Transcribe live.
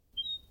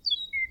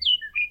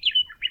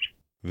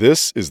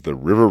This is the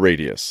River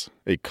Radius,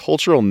 a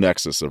cultural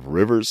nexus of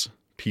rivers,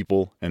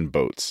 people, and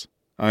boats.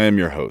 I am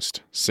your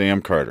host,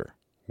 Sam Carter.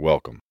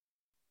 Welcome.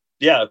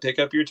 Yeah, pick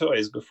up your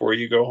toys before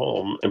you go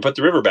home and put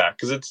the river back,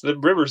 because the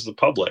river's the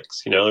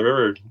public's. The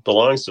river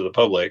belongs to the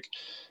public.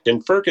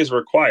 And FERC is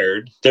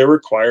required. They're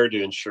required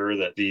to ensure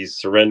that these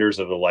surrenders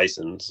of the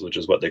license, which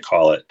is what they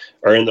call it,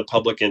 are in the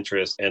public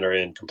interest and are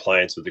in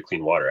compliance with the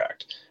Clean Water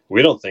Act.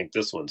 We don't think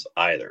this one's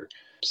either.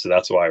 So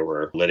that's why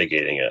we're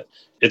litigating it.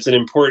 It's an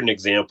important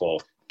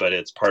example, but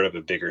it's part of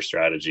a bigger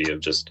strategy of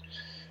just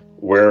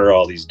where are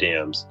all these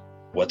dams?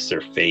 What's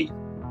their fate?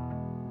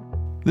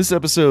 This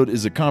episode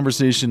is a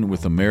conversation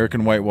with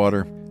American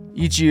Whitewater.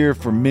 Each year,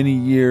 for many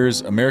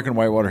years, American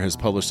Whitewater has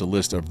published a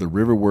list of the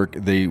river work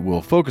they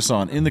will focus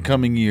on in the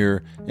coming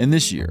year, and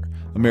this year,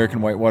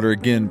 American Whitewater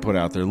again put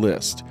out their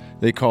list.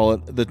 They call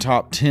it the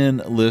Top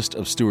 10 List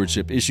of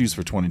Stewardship Issues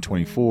for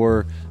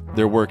 2024.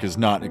 Their work is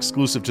not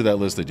exclusive to that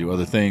list. They do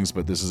other things,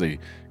 but this is a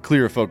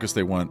clear focus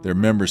they want their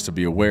members to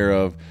be aware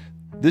of.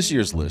 This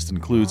year's list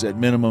includes at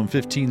minimum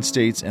 15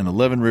 states and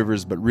 11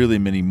 rivers, but really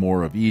many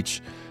more of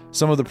each.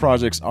 Some of the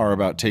projects are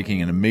about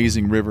taking an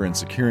amazing river and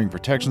securing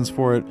protections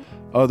for it.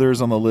 Others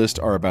on the list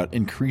are about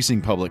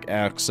increasing public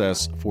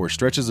access for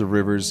stretches of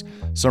rivers.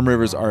 Some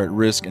rivers are at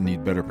risk and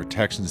need better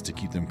protections to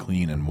keep them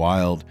clean and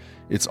wild.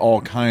 It's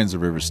all kinds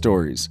of river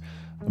stories.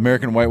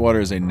 American Whitewater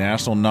is a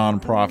national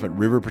nonprofit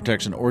river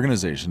protection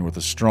organization with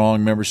a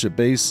strong membership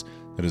base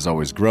that is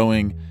always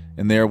growing,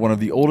 and they are one of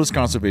the oldest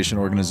conservation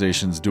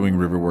organizations doing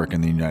river work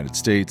in the United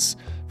States.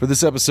 For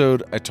this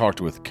episode, I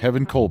talked with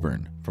Kevin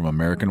Colburn from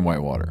American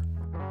Whitewater.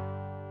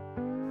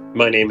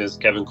 My name is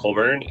Kevin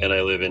Colburn, and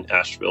I live in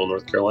Asheville,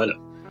 North Carolina.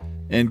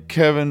 And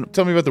Kevin,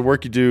 tell me about the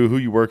work you do, who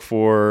you work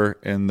for,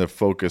 and the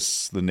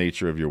focus, the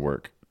nature of your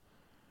work.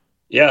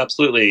 Yeah,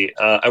 absolutely.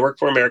 I work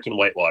for American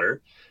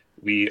Whitewater.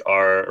 We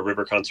are a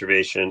river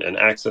conservation and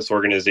access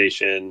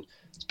organization.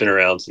 It's been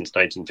around since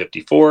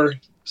 1954.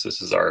 So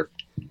this is our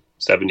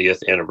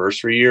 70th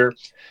anniversary year.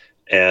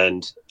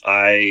 And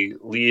I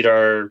lead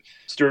our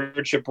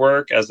stewardship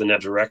work as the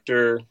net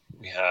director.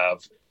 We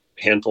have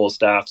handful of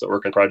staff that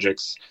work on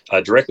projects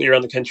directly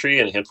around the country,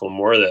 and a handful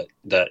more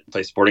that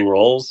play supporting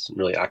roles,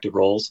 really active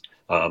roles.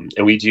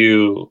 And we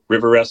do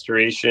river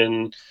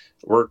restoration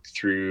work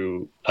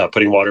through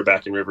putting water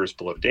back in rivers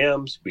below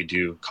dams. We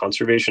do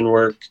conservation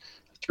work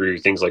through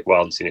things like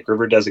wild and scenic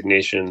river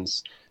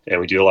designations.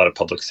 And we do a lot of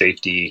public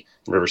safety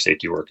and river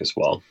safety work as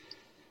well.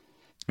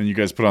 And you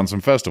guys put on some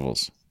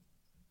festivals.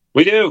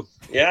 We do.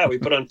 Yeah, we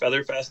put on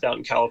Featherfest out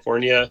in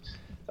California,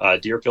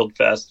 Deerfield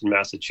Fest in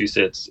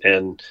Massachusetts,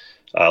 and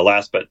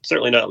last but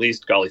certainly not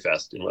least, Golly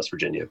Fest in West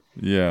Virginia.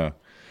 Yeah.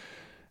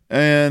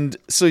 And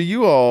so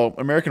you all,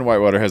 American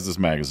Whitewater has this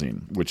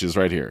magazine, which is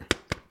right here.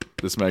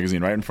 This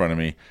magazine right in front of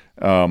me.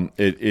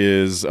 It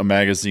is a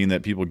magazine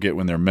that people get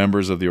when they're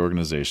members of the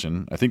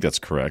organization. I think that's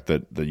correct,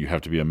 that you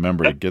have to be a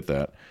member to get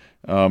that.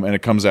 And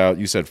it comes out,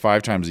 you said,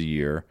 5 times a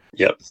year.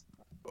 Yep.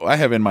 I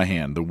have in my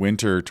hand the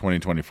Winter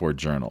 2024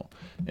 Journal.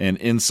 And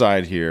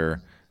inside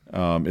here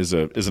is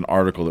an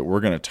article that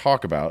we're going to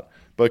talk about.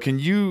 But can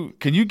you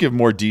give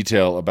more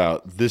detail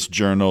about this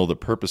journal, the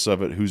purpose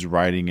of it, who's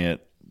writing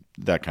it,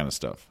 that kind of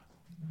stuff?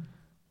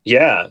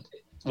 Yeah.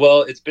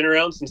 Well, it's been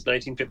around since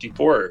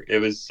 1954. It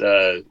was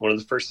one of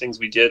the first things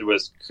we did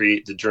was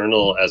create the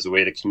journal as a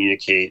way to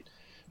communicate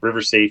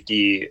river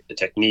safety,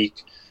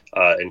 technique,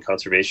 and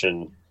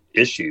conservation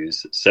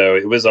issues. So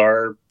it was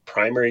our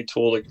primary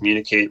tool to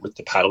communicate with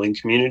the paddling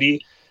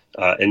community.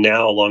 And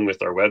now, along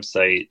with our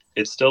website,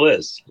 it still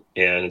is.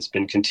 And it's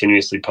been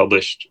continuously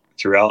published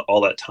throughout all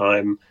that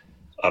time.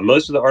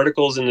 Most of the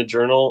articles in the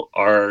journal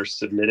are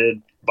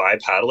submitted by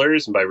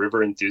paddlers and by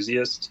river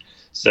enthusiasts.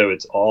 So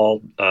it's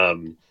all,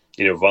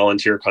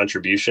 volunteer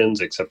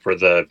contributions, except for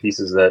the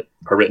pieces that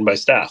are written by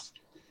staff.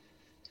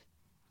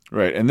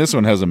 Right. And this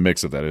one has a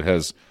mix of that. It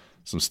has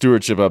some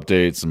stewardship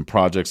updates, some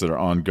projects that are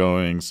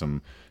ongoing,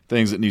 some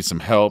things that need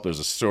some help. There's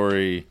a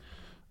story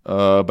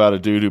about a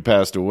dude who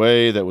passed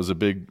away that was a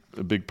big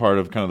part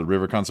of kind of the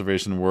river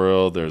conservation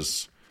world.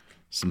 There's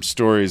some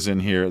stories in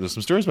here. There's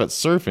some stories about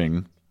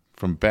surfing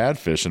from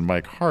Badfish and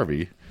Mike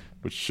Harvey,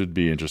 which should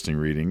be interesting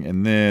reading.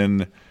 And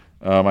then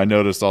I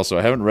noticed also,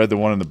 I haven't read the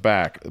one in the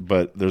back,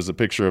 but there's a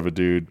picture of a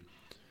dude.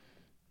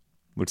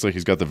 Looks like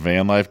he's got the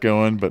van life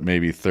going, but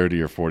maybe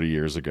 30 or 40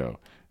 years ago.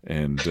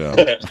 And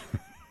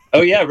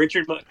oh yeah,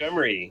 Richard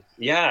Montgomery.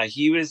 Yeah,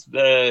 he was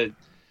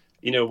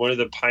one of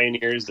the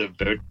pioneers of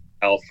boat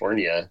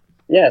California.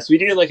 Yeah, so we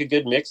do like a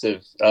good mix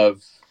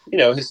of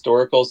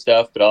historical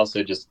stuff, but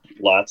also just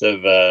lots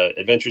of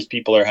adventures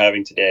people are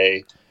having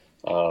today.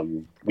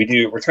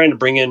 We're trying to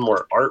bring in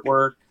more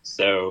artwork.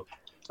 So,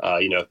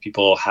 if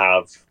people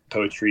have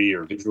poetry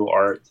or visual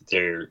art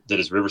that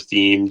is river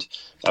themed,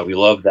 we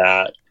love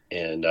that.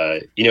 And,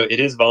 it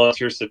is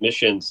volunteer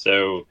submission.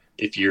 So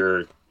if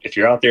you're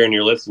out there and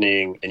you're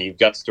listening and you've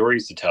got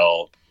stories to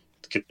tell,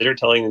 consider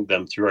telling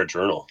them through our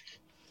journal.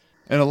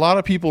 And a lot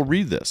of people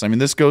read this. I mean,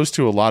 this goes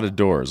to a lot of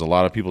doors. A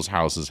lot of people's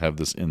houses have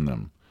this in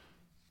them.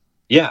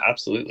 Yeah,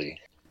 absolutely.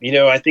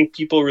 I think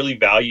people really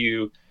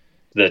value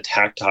the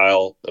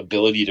tactile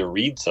ability to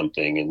read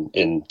something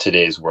in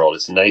today's world.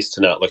 It's nice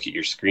to not look at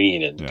your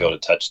screen and be able to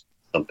touch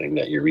something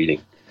that you're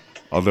reading.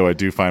 Although I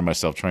do find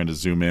myself trying to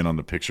zoom in on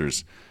the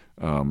pictures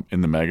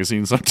in the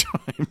magazine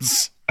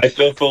sometimes. I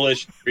feel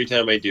foolish every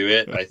time I do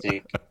it. I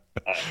think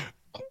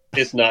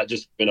it's not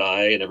just an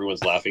eye and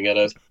everyone's laughing at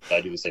us. I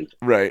do the same thing.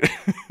 Right.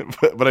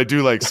 but I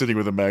do like sitting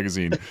with a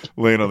magazine,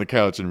 laying on the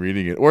couch and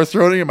reading it, or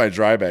throwing it in my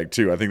dry bag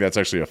too. I think that's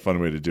actually a fun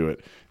way to do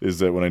it, is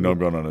that when I know I'm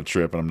going on a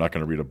trip and I'm not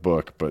going to read a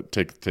book, but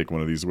take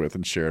one of these with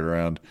and share it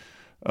around.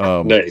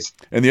 Nice.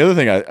 And the other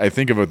thing I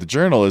think about the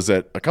journal is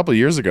that a couple of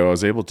years ago, I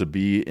was able to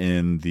be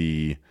in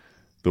the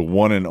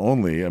one and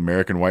only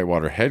American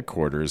Whitewater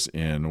headquarters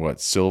in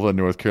Silva,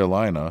 North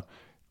Carolina.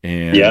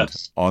 And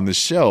on the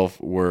shelf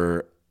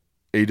were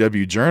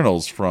AW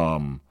journals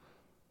from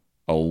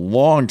a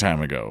long time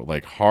ago,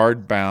 like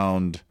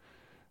hardbound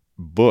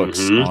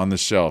books on the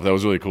shelf. That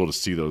was really cool to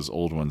see those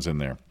old ones in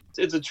there.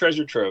 It's a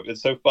treasure trove.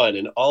 It's so fun.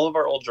 And all of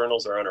our old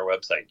journals are on our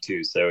website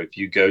too. So if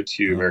you go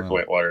to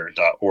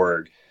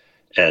AmericanWhitewater.org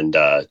and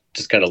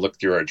just kind of look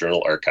through our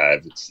journal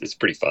archive, it's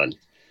pretty fun.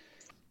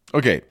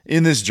 Okay,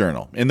 in this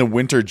journal, in the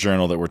winter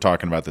journal that we're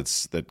talking about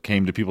that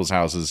came to people's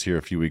houses here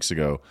a few weeks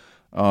ago,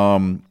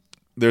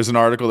 there's an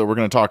article that we're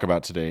going to talk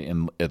about today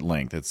at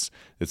length.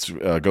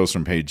 It goes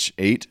from page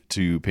 8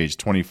 to page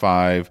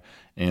 25,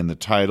 and the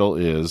title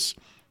is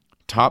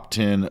Top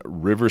 10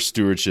 River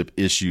Stewardship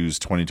Issues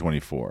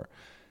 2024.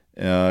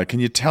 Can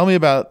you tell me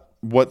about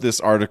what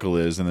this article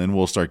is, and then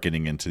we'll start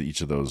getting into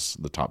each of those,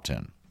 the top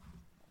 10.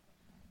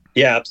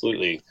 Yeah,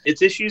 absolutely.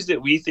 It's issues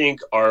that we think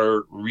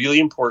are really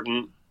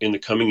important in the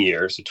coming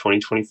year, so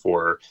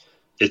 2024.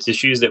 It's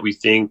issues that we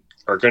think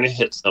are going to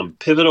hit some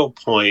pivotal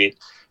point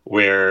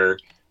where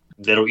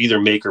that'll either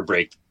make or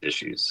break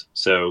issues.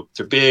 So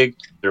they're big,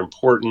 they're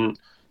important,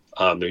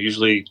 they're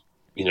usually,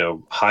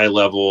 high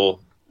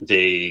level.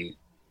 We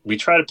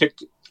try to pick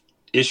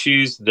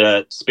issues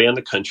that span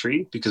the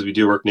country because we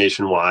do work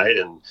nationwide,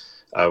 and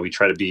we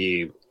try to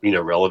be,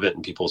 relevant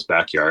in people's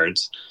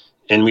backyards.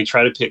 And we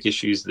try to pick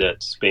issues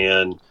that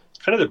span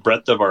kind of the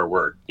breadth of our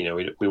work.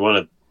 We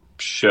want to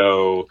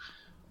show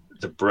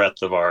the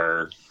breadth of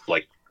our,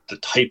 the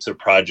types of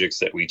projects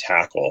that we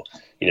tackle.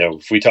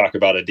 If we talk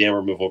about a dam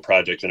removal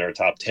project in our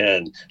top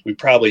 10, we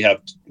probably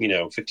have,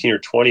 15 or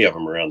 20 of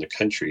them around the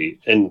country.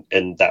 And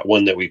that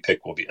one that we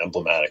pick will be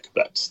emblematic of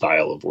that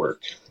style of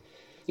work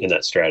and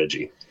that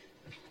strategy.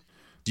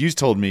 You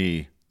told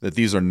me that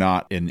these are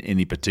not in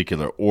any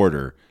particular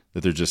order,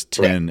 that they're just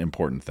 10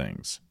 important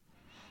things.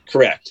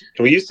 Correct.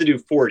 And we used to do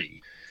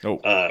 40.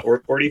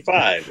 Or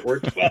 45 or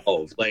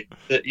 12.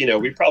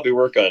 We probably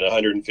work on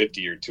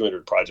 150 or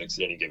 200 projects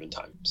at any given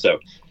time. So,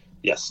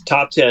 yes,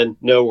 top 10,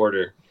 no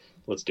order.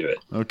 Let's do it.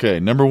 Okay,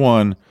 number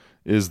 1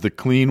 is the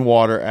Clean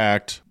Water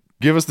Act.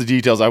 Give us the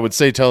details. I would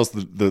say tell us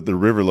the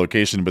river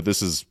location, but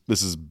this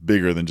is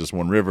bigger than just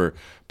one river.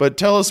 But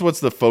tell us what's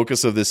the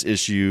focus of this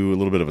issue, a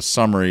little bit of a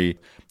summary,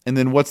 and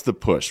then what's the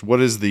push?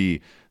 What is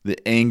the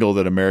angle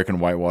that American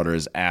Whitewater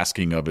is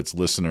asking of its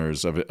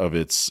listeners, of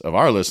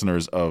our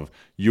listeners, of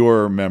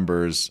your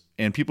members,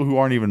 and people who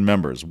aren't even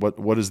members?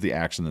 What is the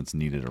action that's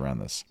needed around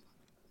this?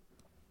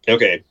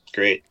 Okay,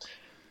 great.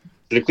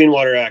 The Clean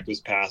Water Act was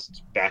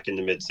passed back in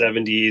the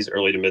mid-'70s,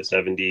 early to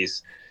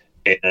mid-'70s,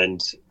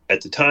 and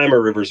at the time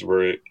our rivers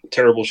were in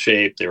terrible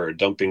shape. They were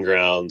dumping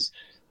grounds.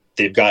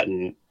 They've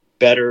gotten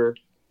better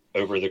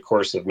over the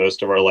course of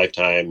most of our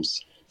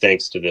lifetimes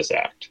thanks to this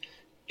act.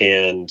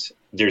 And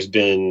there's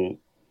been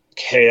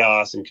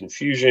chaos and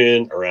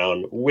confusion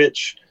around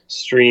which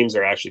streams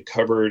are actually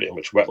covered and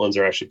which wetlands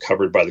are actually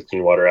covered by the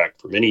Clean Water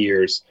Act for many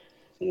years.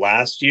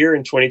 Last year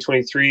in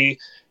 2023,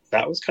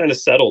 that was kind of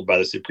settled by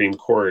the Supreme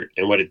Court.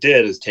 And what it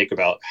did is take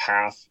about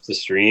half the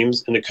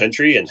streams in the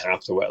country and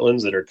half the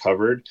wetlands that are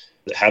covered,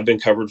 that have been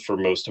covered for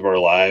most of our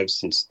lives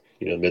since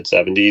the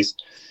mid-'70s,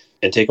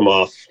 and take them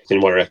off Clean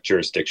Water Act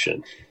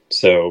jurisdiction.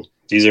 So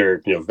these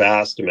are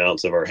vast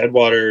amounts of our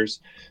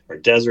headwaters, our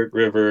desert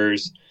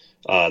rivers,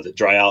 that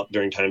dry out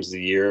during times of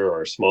the year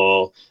or are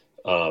small,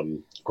 or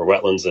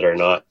wetlands that are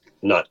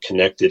not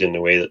connected in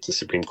the way that the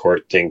Supreme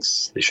Court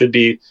thinks they should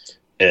be,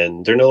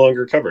 and they're no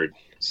longer covered.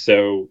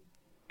 So,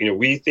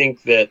 we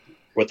think that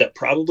what that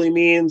probably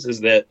means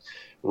is that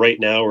right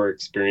now we're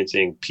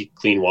experiencing peak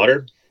clean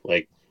water.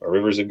 Like, our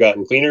rivers have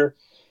gotten cleaner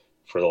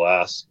for the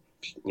last,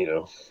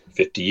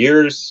 50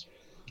 years.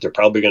 They're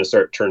probably going to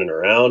start turning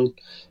around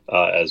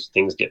as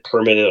things get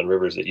permitted on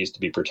rivers that used to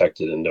be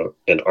protected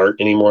and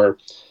aren't anymore.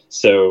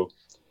 So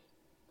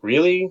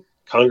really,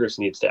 Congress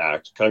needs to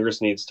act.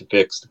 Congress needs to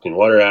fix the Clean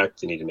Water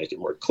Act. They need to make it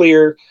more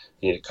clear.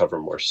 They need to cover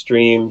more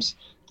streams.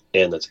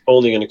 And that's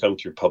only going to come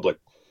through public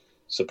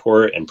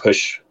support and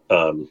push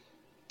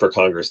for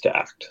Congress to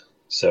act.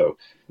 So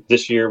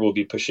this year we'll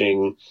be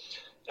pushing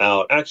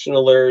out action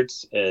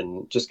alerts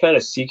and just kind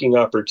of seeking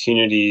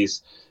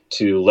opportunities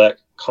to let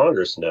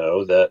Congress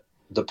know that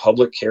the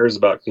public cares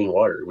about clean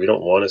water. We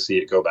don't want to see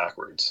it go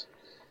backwards.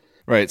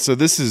 Right. So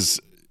this is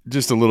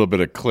just a little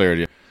bit of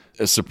clarity.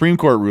 a Supreme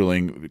Court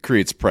ruling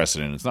creates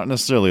precedent. It's not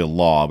necessarily a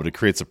law, but it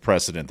creates a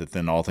precedent that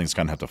then all things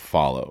kind of have to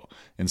follow.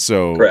 And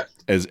so, Correct.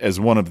 as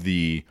one of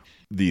the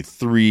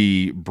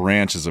three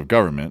branches of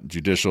government,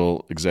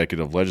 judicial,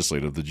 executive,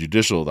 legislative,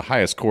 the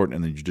highest court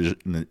in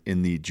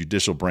the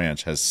judicial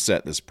branch has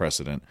set this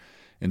precedent.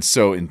 And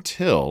so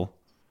until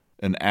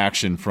an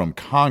action from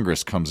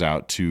Congress comes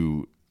out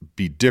to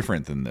be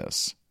different than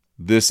this,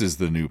 this is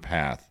the new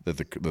path that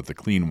the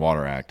Clean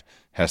Water Act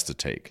has to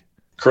take.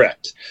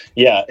 Correct.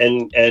 Yeah,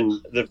 and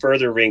the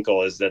further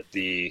wrinkle is that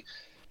the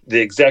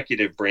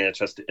executive branch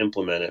has to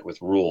implement it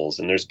with rules,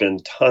 and there's been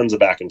tons of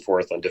back and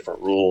forth on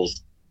different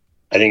rules.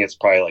 I think it's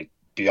probably like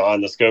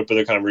beyond the scope of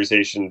the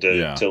conversation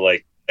to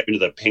like into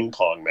the ping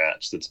pong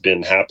match that's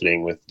been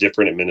happening with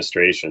different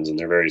administrations and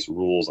their various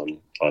rules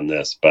on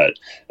this. But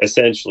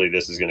essentially,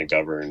 this is going to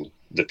govern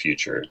the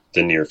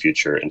near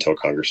future, until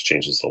Congress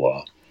changes the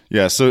law.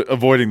 Yeah. So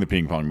avoiding the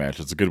ping pong match,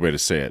 it's a good way to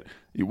say it.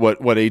 What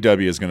AW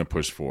is going to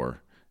push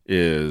for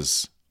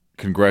is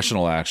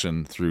congressional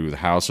action through the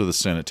House or the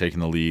Senate taking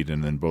the lead,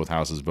 and then both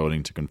houses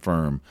voting to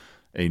confirm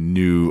a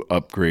new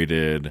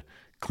upgraded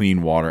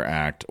Clean Water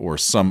Act or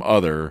some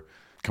other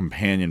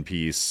companion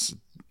piece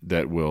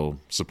that will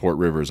support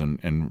rivers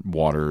and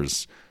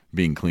waters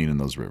being clean in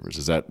those rivers.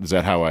 Is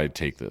that how I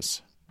take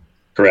this?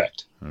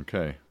 Correct.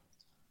 Okay.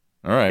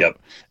 All right. Yep.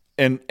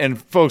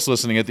 And folks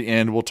listening, at the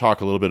end, we'll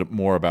talk a little bit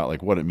more about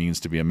like what it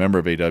means to be a member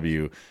of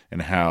AW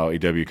and how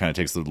AW kind of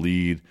takes the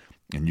lead,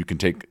 and you can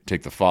take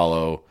the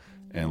follow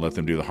and let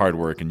them do the hard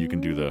work, and you can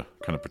do the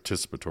kind of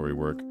participatory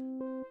work.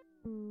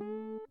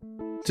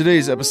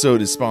 Today's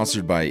episode is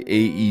sponsored by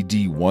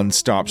AED One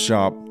Stop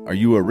Shop. Are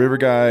you a river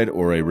guide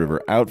or a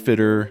river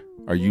outfitter?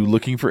 Are you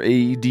looking for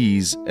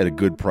AEDs at a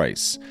good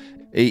price?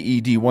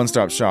 AED One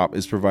Stop Shop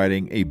is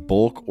providing a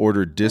bulk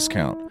order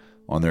discount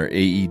on their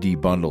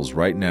AED bundles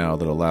right now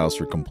that allows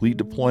for complete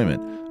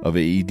deployment of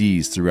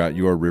AEDs throughout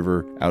your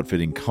river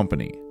outfitting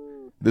company.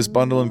 This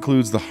bundle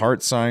includes the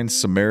Heart Sign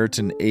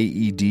Samaritan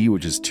AED,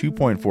 which is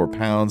 2.4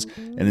 pounds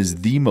and is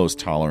the most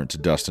tolerant to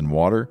dust and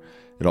water.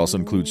 It also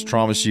includes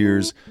trauma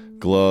shears,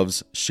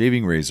 gloves,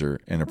 shaving razor,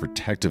 and a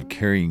protective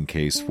carrying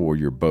case for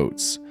your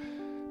boats.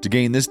 To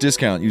gain this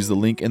discount, use the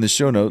link in the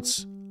show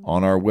notes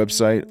on our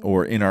website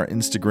or in our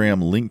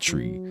Instagram link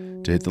tree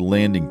to hit the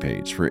landing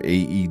page for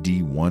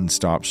AED One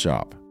Stop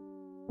Shop.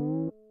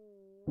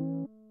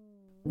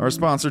 Our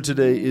sponsor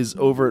today is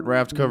over at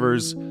Raft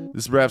Covers.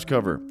 This raft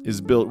cover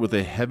is built with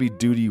a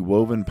heavy-duty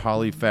woven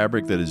poly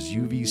fabric that is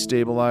UV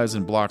stabilized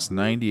and blocks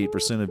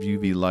 98% of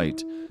UV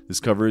light. This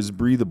cover is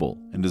breathable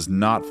and does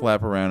not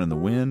flap around in the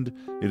wind.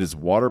 It is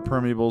water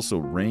permeable, so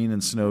rain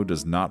and snow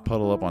does not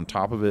puddle up on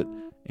top of it,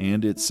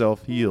 and it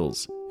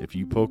self-heals. If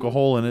you poke a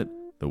hole in it,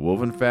 the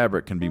woven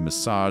fabric can be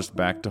massaged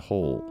back to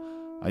whole.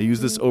 I use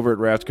this over at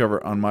Raft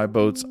Cover on my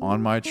boats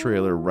on my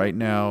trailer right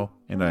now,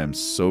 and I am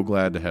so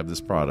glad to have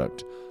this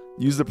product.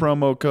 Use the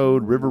promo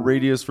code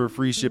RiverRadius for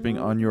free shipping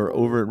on your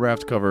Over at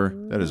Raft Cover.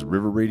 That is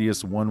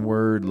RiverRadius, one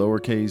word,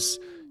 lowercase.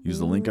 Use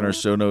the link in our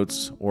show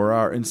notes or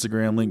our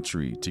Instagram link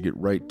tree to get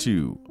right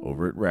to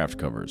Over at Raft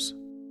Covers.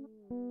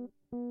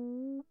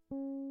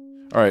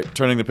 All right,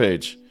 turning the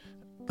page.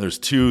 There's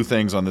two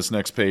things on this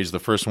next page. The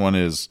first one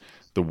is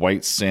the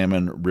White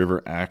Salmon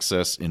River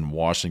access in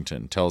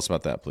Washington. Tell us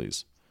about that,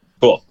 please.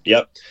 Cool.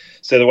 Yep.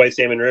 So the White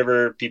Salmon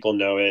River, people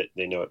know it.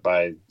 They know it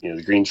by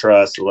the Green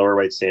Truss, the Lower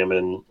White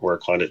Salmon, where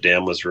Conduit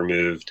Dam was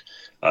removed.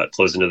 It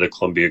flows into the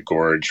Columbia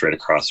Gorge right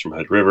across from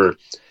Hood River.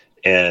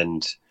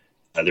 And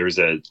there was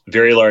a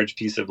very large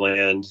piece of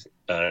land.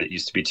 It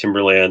used to be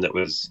timberland that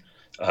was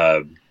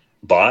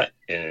bought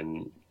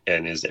and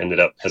has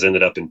ended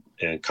up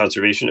in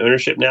conservation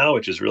ownership now,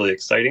 which is really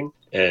exciting.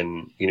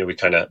 And we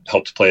kind of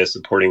helped play a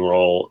supporting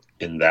role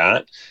in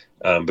that.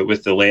 But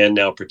with the land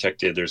now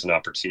protected, there's an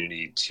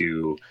opportunity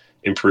to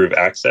improve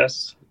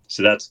access.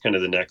 So that's kind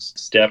of the next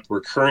step.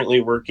 We're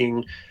currently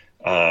working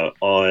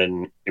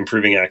on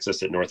improving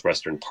access at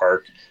Northwestern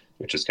Park,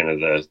 which is kind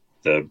of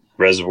the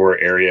reservoir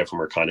area from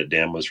where Conduit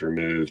Dam was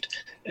removed.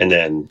 And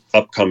then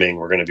upcoming,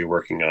 we're going to be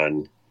working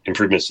on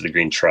improvements to the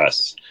Green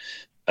Truss.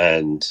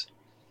 And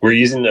we're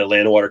using the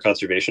Land and Water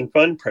Conservation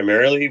Fund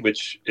primarily,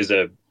 which is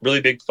a really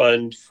big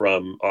fund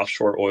from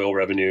offshore oil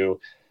revenue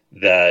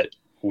that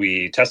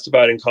we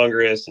testified in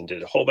Congress and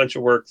did a whole bunch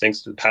of work.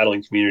 Thanks to the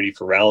paddling community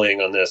for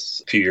rallying on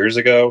this a few years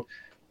ago.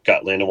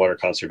 Got Land and Water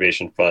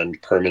Conservation Fund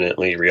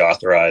permanently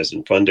reauthorized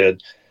and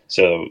funded.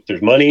 So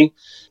there's money.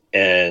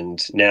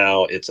 And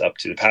now it's up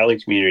to the paddling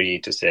community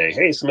to say,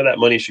 hey, some of that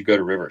money should go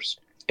to rivers.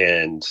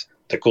 And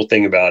the cool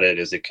thing about it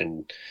is it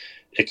can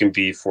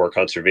be for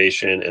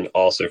conservation and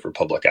also for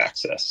public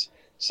access.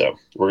 So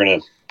we're going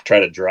to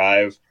try to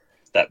drive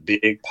that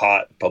big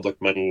pot of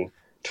public money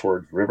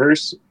toward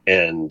rivers,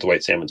 and the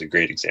White Salmon's a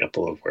great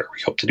example of where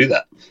we hope to do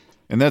that.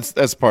 And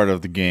that's part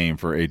of the game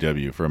for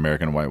AW, for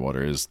American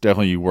Whitewater, is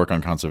definitely you work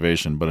on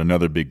conservation, but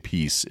another big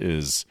piece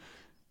is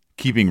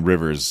keeping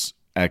rivers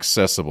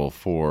accessible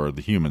for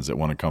the humans that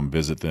want to come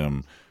visit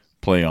them,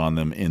 play on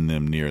them, in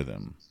them, near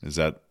them.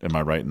 Am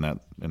I right in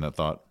that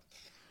thought?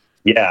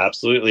 Yeah,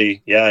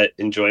 absolutely. Yeah,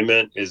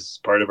 enjoyment is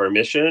part of our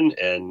mission,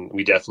 and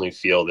we definitely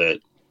feel that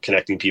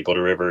connecting people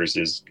to rivers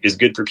is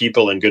good for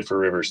people and good for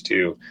rivers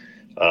too.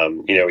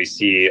 We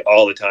see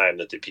all the time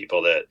that the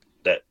people that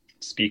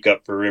speak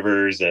up for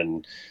rivers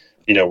and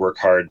work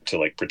hard to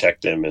like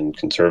protect them and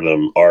conserve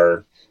them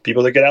are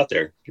people that get out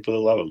there, people that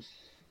love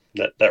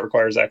them. That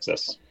requires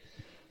access.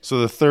 So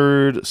the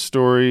third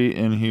story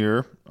in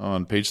here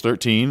on page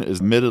 13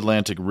 is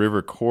Mid-Atlantic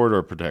River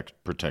Corridor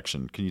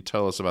Protection. Can you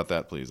tell us about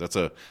that, please? That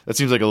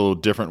seems like a little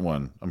different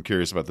one. I'm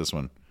curious about this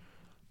one.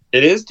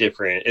 It is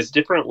different. It's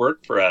different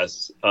work for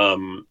us.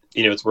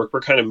 It's work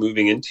we're kind of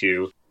moving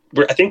into.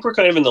 I think we're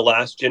kind of in the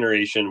last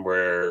generation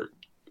where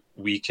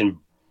we can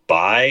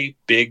buy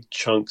big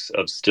chunks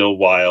of still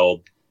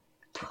wild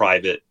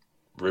private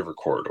river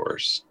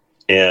corridors.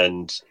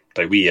 And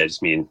by we, I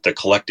just mean the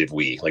collective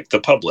we, like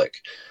the public.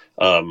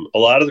 A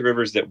lot of the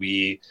rivers that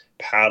we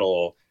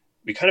paddle,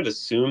 we kind of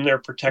assume they're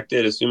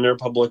protected, assume they're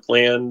public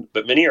land,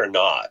 but many are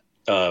not.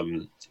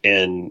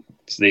 And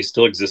they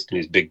still exist in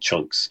these big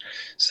chunks.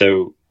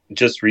 So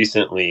just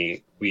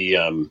recently, we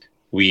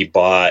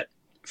bought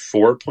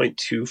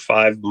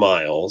 4.25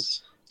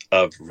 miles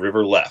of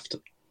river left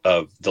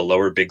of the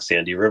lower Big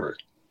Sandy River.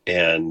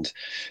 And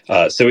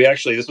so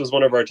this was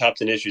one of our top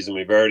 10 issues, and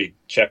we've already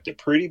checked a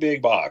pretty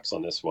big box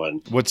on this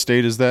one. What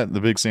state is that,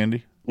 the Big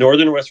Sandy?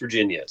 Northern West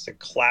Virginia. It's a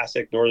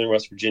classic Northern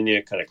West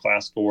Virginia kind of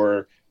class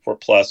 4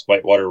 plus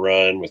whitewater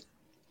run with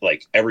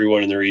like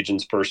everyone in the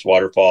region's first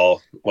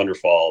waterfall, Wonder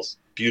Falls,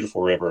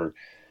 beautiful river.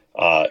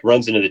 It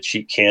runs into the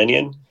Cheat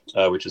Canyon,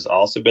 which has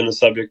also been the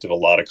subject of a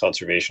lot of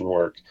conservation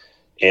work.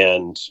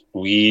 And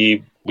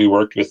we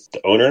worked with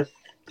the owner.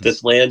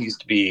 This land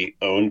used to be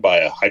owned by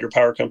a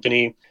hydropower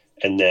company,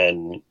 and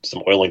then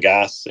some oil and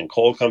gas and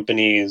coal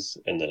companies,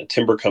 and then a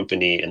timber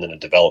company, and then a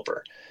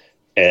developer.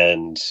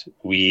 And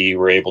we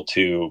were able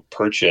to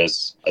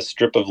purchase a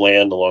strip of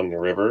land along the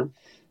river,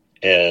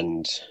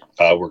 and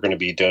we're going to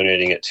be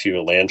donating it to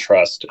a land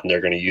trust, and they're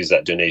going to use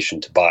that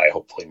donation to buy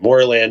hopefully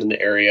more land in the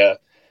area.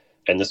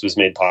 And this was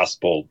made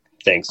possible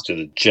thanks to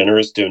the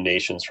generous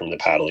donations from the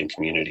paddling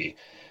community.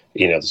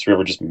 This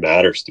river just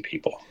matters to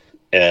people.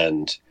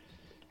 And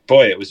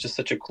boy, it was just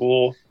such a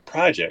cool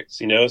project,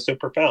 so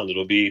profound.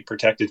 It'll be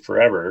protected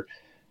forever.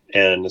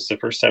 And it's the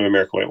first time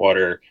American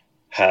Whitewater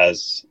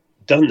has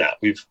done that.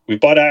 We've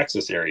bought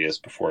access areas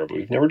before, but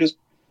we've never just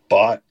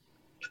bought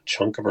a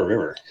chunk of a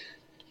river.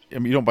 I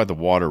mean, you don't buy the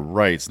water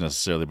rights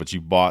necessarily, but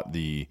you bought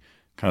the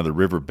kind of the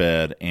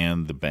riverbed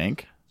and the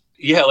bank.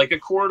 Yeah, like a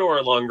corridor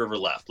along river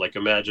left. Like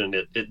imagine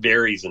it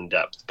varies in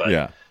depth, but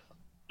yeah.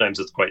 Sometimes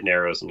it's quite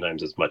narrow,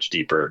 sometimes it's much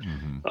deeper.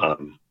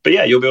 Mm-hmm. But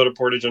yeah, you'll be able to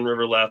portage on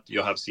river left.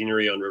 You'll have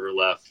scenery on river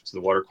left. So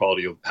the water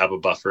quality, you'll have a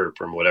buffer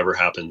from whatever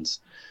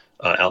happens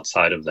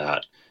outside of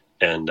that.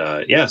 And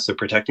so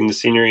protecting the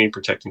scenery,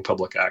 protecting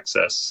public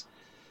access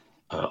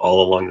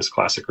all along this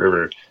classic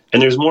river.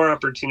 And there's more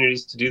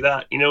opportunities to do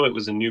that. It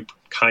was a new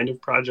kind of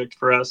project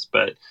for us,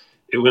 but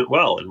it went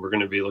well, and we're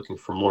going to be looking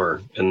for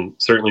more. And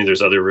certainly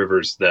there's other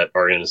rivers that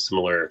are in a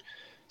similar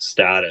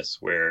status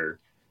where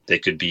they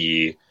could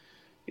be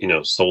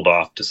sold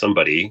off to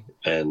somebody,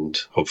 and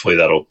hopefully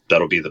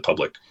that'll be the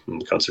public and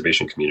the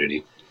conservation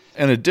community.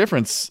 And a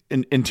difference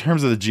in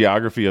terms of the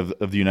geography of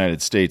the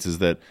United States is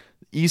that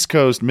East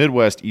Coast,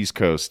 Midwest, East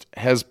Coast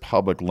has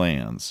public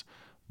lands,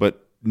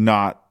 but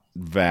not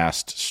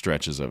vast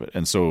stretches of it.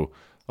 And so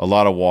a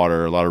lot of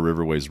water, a lot of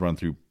riverways run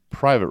through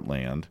private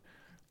land,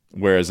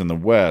 whereas in the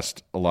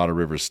West, a lot of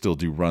rivers still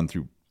do run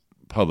through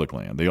public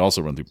land. They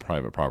also run through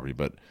private property,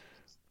 but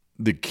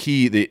the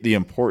key, the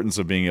importance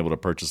of being able to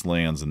purchase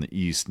lands in the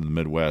East and the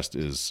Midwest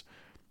is,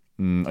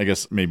 I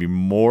guess, maybe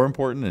more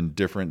important and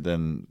different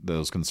than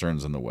those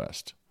concerns in the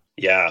West.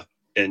 Yeah.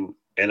 And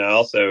I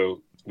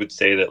also would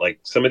say that like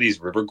some of these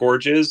river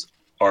gorges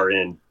are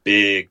in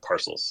big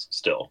parcels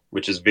still,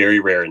 which is very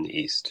rare in the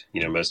East.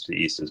 Most of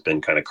the East has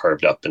been kind of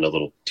carved up into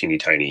little teeny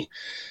tiny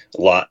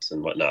lots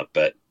and whatnot.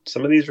 But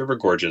some of these river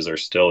gorges are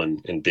still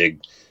in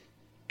big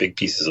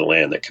pieces of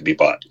land that could be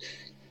bought.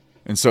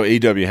 And so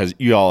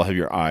you all have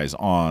your eyes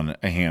on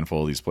a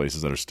handful of these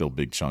places that are still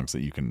big chunks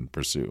that you can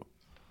pursue.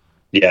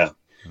 Yeah,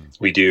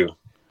 we do.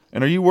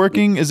 And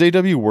is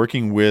AW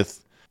working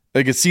with,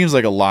 like, it seems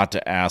like a lot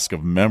to ask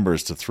of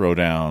members to throw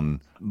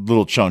down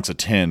little chunks of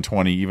 $10,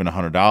 $20, even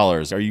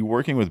 $100. Are you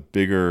working with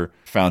bigger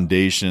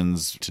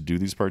foundations to do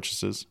these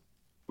purchases?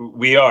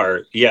 We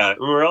are, yeah.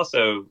 And we're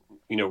also,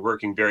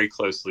 working very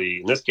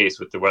closely, in this case,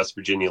 with the West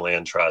Virginia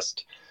Land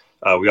Trust.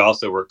 We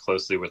also work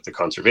closely with the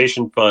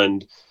Conservation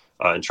Fund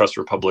and Trust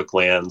for Public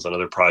Lands on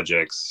other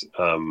projects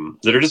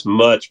that are just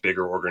much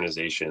bigger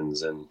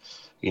organizations. And,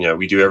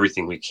 we do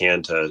everything we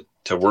can to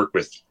work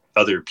with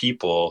other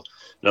people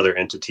and other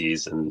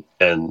entities. And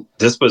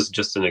this was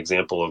just an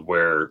example of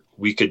where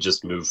we could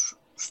just move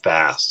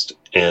fast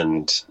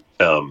and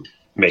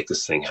make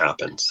this thing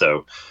happen.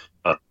 So,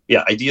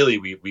 ideally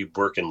we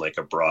work in like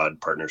a broad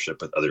partnership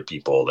with other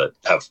people that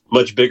have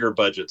much bigger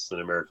budgets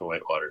than American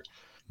Whitewater.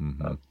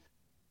 Mm-hmm. All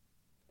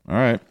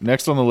right.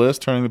 Next on the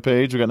list, turning the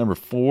page, we got number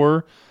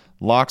 4,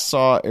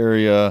 Locksaw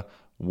Area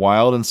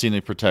wild and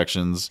scenic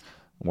protections,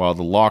 while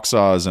the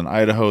Lochsaw is in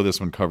Idaho. This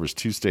one covers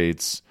 2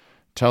 states.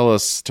 Tell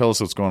us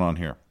what's going on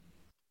here.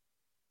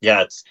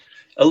 Yeah, it's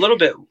a little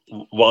bit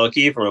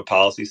wonky from a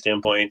policy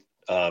standpoint.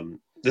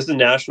 This is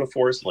national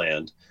forest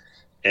land,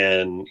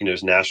 and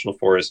there's national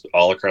forest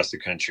all across the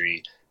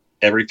country.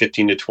 Every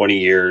 15 to 20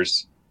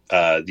 years,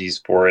 these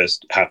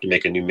forests have to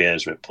make a new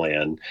management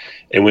plan.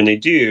 And when they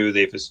do,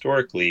 they've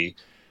historically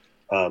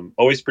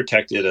always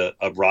protected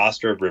a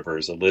roster of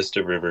rivers, a list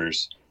of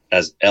rivers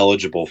as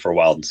eligible for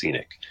wild and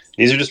scenic.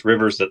 These are just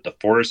rivers that the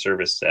Forest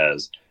Service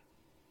says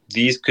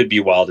these could be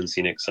wild and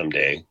scenic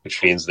someday,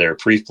 which means they're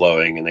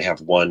free-flowing and they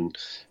have one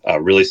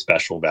really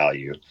special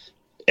value.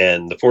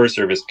 And the Forest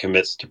Service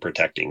commits to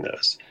protecting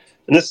those.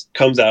 And this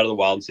comes out of the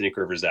Wild and Scenic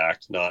Rivers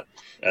Act, not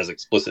as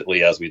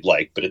explicitly as we'd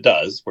like, but it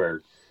does,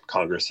 where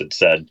Congress had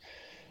said,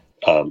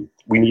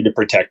 we need to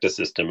protect a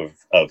system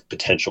of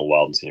potential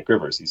wild and scenic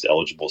rivers, these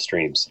eligible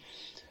streams.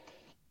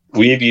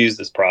 We've used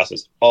this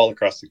process all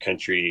across the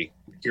country,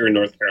 here in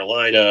North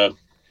Carolina,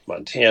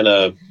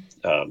 Montana,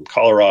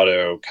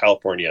 Colorado,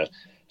 California,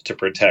 to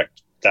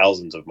protect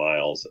thousands of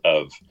miles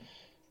of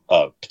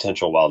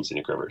potential wild and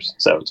scenic rivers.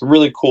 So it's a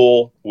really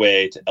cool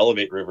way to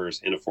elevate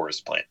rivers in a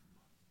forest plan.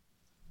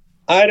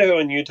 Idaho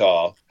and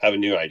Utah have a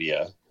new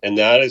idea, and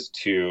that is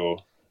to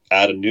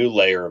add a new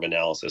layer of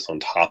analysis on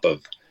top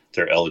of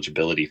their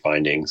eligibility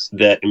findings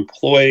that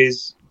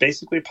employs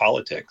basically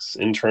politics,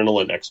 internal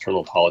and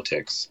external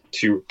politics,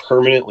 to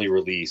permanently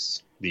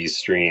release these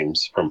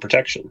streams from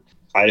protection.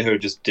 Idaho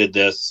just did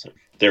this.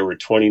 There were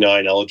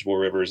 29 eligible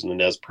rivers in the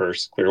Nez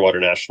Perce Clearwater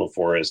National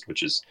Forest,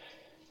 which is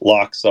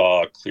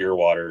Lochsaw,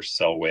 Clearwater,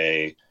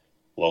 Selway,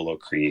 Lolo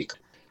Creek.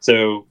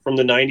 So from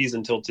the 90s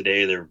until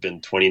today, there have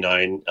been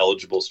 29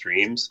 eligible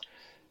streams,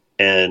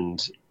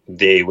 and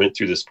they went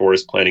through this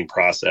forest planning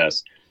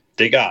process.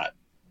 They got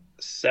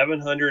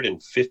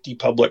 750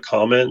 public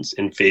comments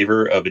in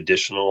favor of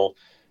additional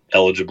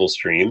eligible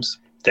streams.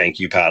 Thank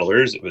you,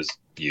 paddlers. It was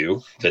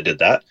you that did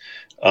that.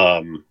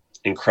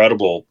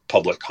 Incredible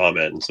public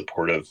comment in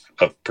support of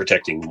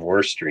protecting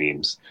more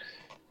streams.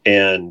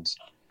 And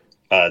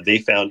they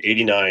found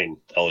 89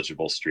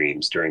 eligible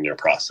streams during their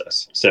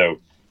process.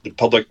 So the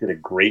public did a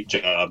great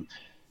job,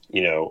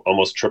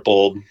 almost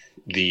tripled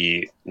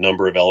the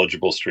number of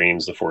eligible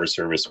streams the Forest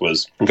Service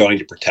was going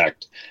to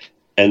protect.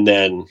 And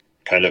then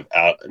kind of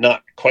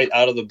not quite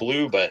out of the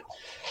blue, but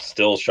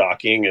still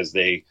shocking, as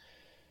they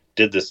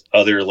did this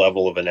other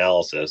level of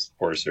analysis, the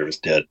Forest Service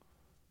did,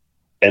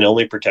 and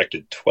only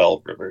protected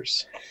 12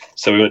 rivers.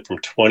 So we went from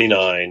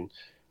 29,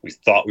 we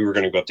thought we were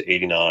going to go up to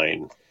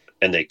 89,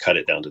 and they cut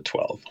it down to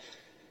 12.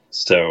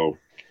 So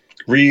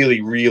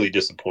really, really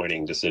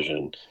disappointing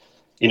decision.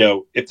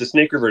 If the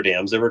Snake River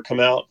dams ever come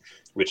out,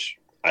 which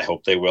I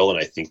hope they will, and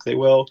I think they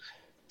will,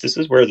 this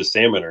is where the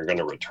salmon are going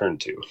to return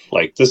to.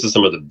 Like, this is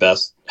some of the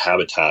best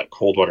habitat,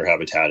 cold water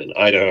habitat in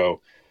Idaho,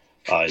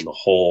 in the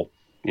whole,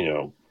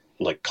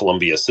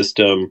 Columbia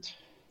system.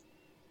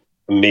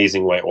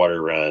 Amazing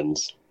whitewater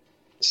runs.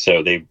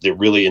 So they're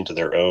really into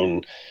their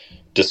own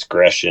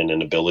discretion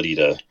and ability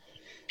to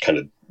kind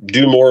of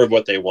do more of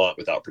what they want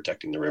without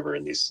protecting the river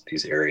in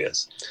these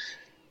areas.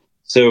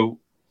 So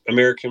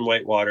American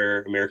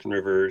Whitewater, American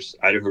Rivers,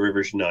 Idaho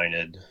Rivers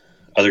United,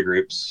 other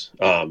groups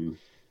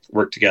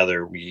worked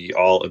together. We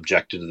all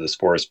objected to this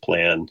forest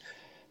plan,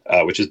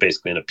 which is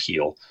basically an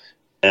appeal.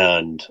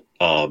 And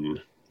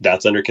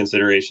that's under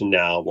consideration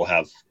now. We'll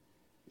have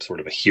sort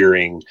of a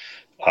hearing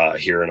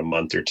here in a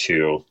month or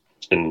two.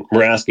 And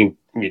we're asking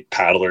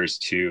paddlers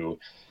to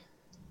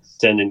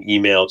send an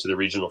email to the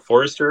regional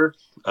forester,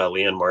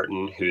 Leanne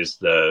Martin, who is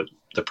the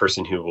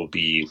person who will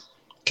be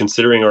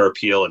considering our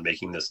appeal and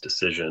making this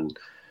decision.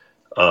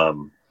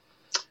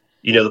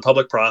 The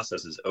public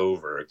process is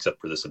over except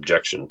for this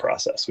objection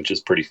process, which is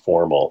pretty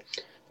formal.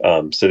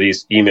 So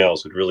these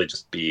emails would really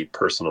just be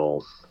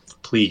personal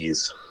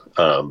pleas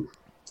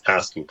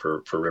asking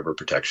for river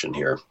protection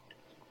here.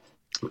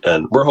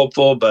 And we're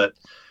hopeful, but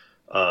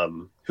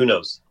who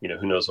knows?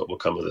 Who knows what will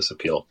come of this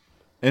appeal.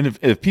 And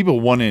if people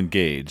want to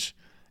engage,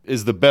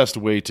 is the best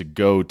way to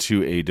go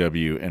to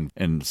AW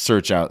and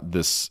search out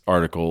this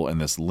article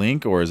and this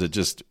link? Or is it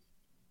just,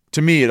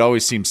 to me, it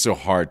always seems so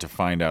hard to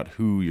find out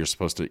who you're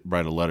supposed to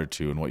write a letter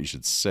to and what you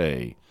should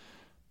say.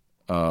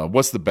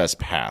 What's the best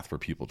path for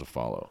people to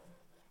follow?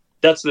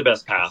 That's the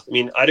best path.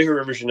 Idaho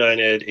Rivers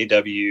United,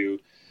 AW,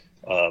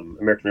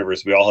 American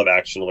Rivers, we all have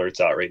action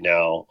alerts out right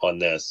now on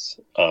this.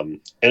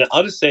 And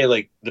I'll just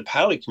say, the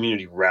paddling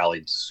community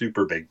rallied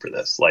super big for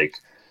this.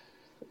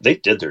 They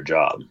did their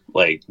job.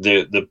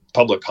 The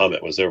public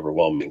comment was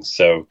overwhelming.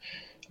 So,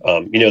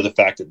 the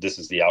fact that this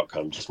is the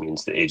outcome just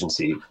means the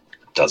agency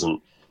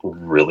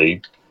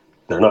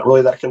they're not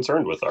really that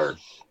concerned with our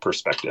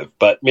perspective.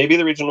 But maybe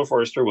the regional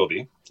forester will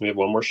be. We have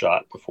one more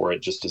shot before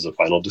it just is a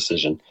final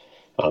decision.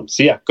 Go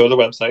to the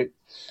website,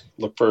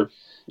 look for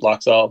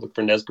Lochsaw, look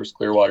for Nez Perce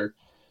Clearwater,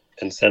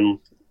 and send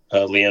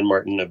Leanne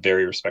Martin a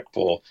very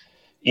respectful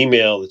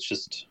email that's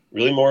just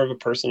really more of a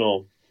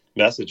personal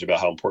message about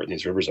how important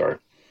these rivers are.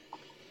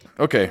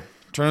 Okay.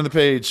 Turning the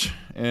page,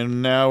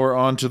 and now we're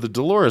on to the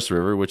Dolores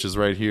River, which is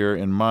right here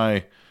in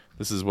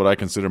this is what I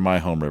consider my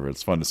home river.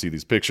 It's fun to see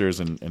these pictures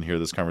and hear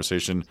this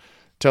conversation.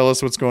 Tell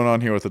us what's going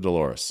on here with the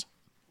Dolores.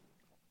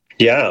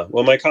 Yeah,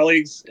 well, my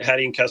colleagues,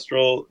 Hattie and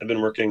Kestrel, have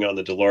been working on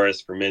the Dolores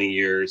for many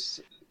years,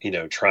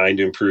 trying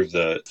to improve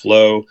the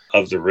flow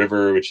of the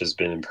river, which has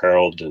been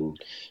imperiled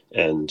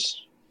and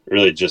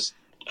really just,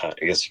 I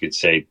guess you could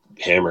say,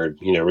 hammered,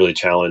 really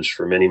challenged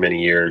for many,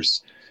 many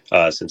years.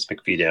 Since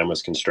McPhee Dam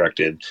was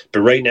constructed. But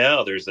right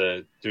now there's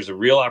a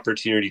real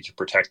opportunity to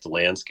protect the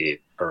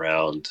landscape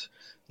around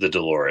the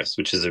Dolores,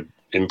 which is an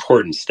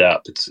important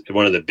step. It's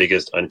one of the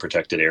biggest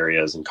unprotected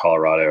areas in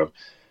Colorado,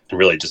 and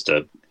really just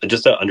a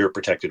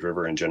underprotected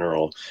river in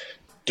general.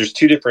 There's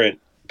two different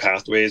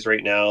pathways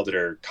right now that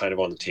are kind of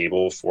on the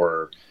table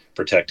for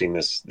protecting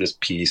this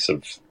piece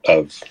of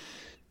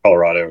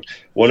Colorado.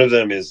 One of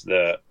them is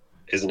an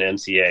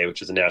NCA,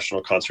 which is a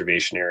National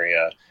Conservation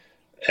Area.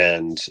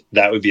 And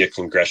that would be a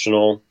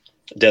congressional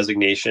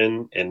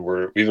designation. And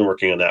we've been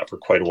working on that for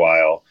quite a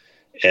while.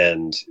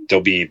 And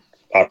there'll be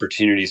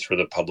opportunities for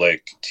the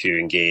public to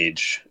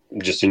engage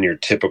just in your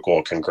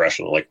typical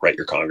congressional, like write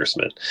your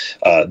congressman.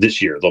 This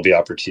year, there'll be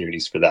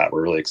opportunities for that.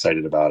 We're really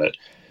excited about it.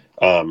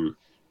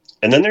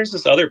 And then there's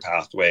this other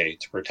pathway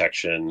to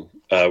protection,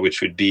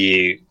 which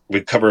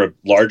would cover a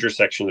larger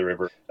section of the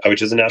river,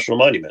 which is a national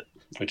monument,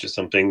 which is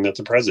something that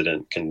the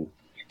president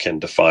can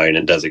define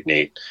and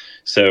designate.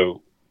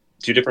 So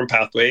two different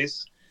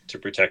pathways to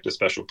protect a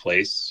special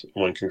place,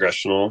 one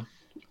congressional,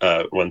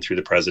 one through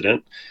the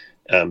president.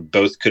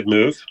 Both could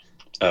move.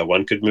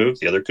 One could move,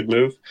 the other could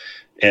move.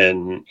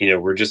 And,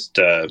 we're just,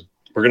 we're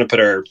going to put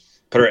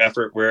our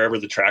effort wherever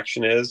the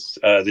traction is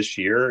this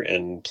year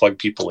and plug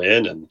people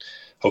in and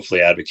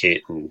hopefully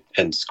advocate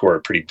and score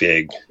a pretty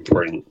big,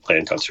 important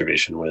land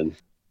conservation win.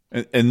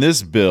 And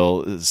this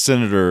bill,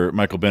 Senator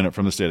Michael Bennet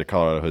from the state of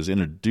Colorado has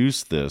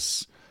introduced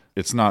this.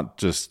 It's not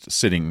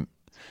just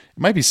it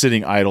might be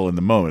sitting idle in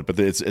the moment, but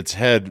it's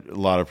had a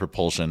lot of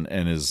propulsion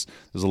and there's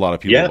a lot of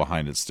people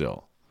behind it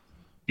still.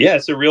 Yeah,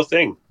 it's a real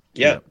thing.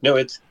 Yeah. No,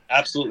 it's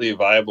absolutely a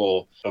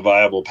viable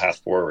path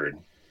forward.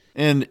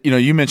 And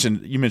you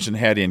mentioned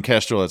Hattie and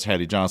Kestrel. That's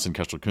Hattie Johnson,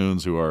 Kestrel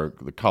Coons, who are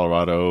the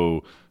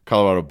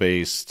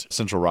Colorado-based,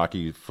 Central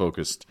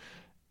Rocky-focused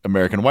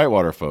American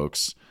Whitewater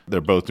folks.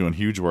 They're both doing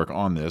huge work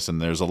on this,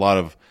 and there's a lot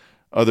of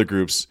other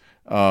groups.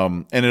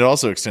 And it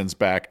also extends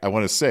back, I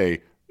want to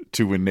say,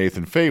 to when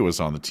Nathan Fay was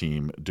on the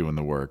team doing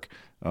the work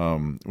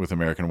with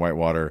American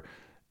Whitewater.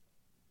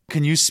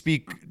 Can you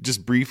speak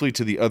just briefly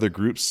to the other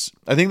groups?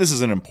 I think this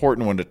is an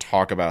important one to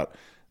talk about,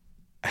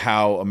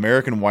 how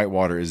American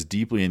Whitewater is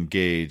deeply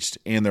engaged,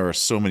 and there are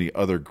so many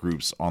other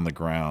groups on the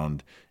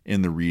ground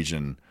in the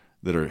region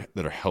that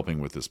are helping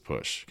with this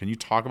push. Can you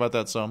talk about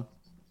that some?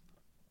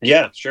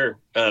 Yeah, sure.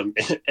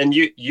 And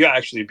you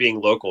actually, being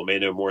local, may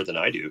know more than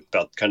I do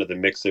about kind of the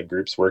mix of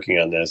groups working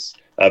on this.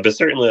 But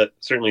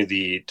certainly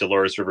the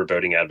Dolores River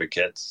boating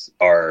advocates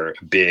are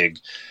a big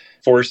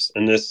force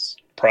in this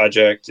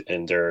project,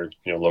 and they're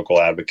local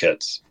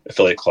advocates,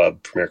 affiliate club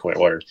for American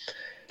Whitewater.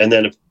 And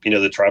then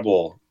the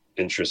tribal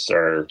interests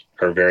are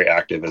very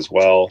active as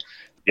well.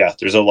 Yeah,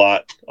 there's a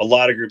lot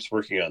of groups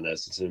working on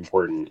this. It's an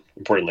important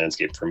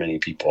landscape for many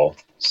people.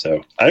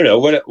 So I don't know.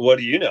 What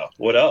do you know?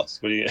 What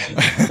else? What do you?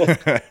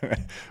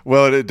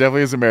 Well, it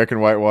definitely is American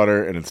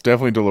Whitewater, and it's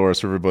definitely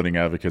Dolores River boating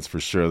advocates for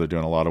sure. They're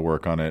doing a lot of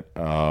work on it.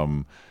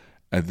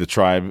 The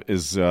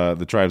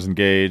tribe's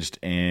engaged,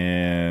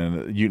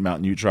 and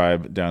Mountain Ute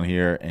tribe down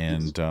here,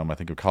 and I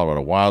think of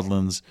Colorado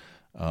Wildlands,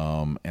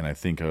 and I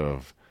think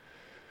of.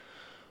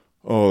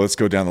 Let's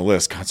go down the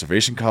list.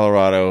 Conservation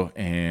Colorado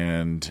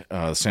and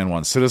San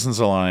Juan Citizens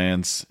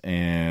Alliance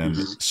and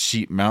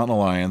Sheep Mountain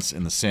Alliance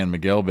in the San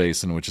Miguel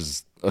Basin, which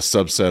is a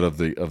subset of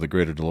the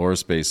Greater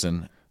Dolores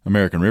Basin.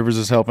 American Rivers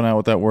is helping out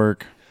with that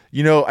work.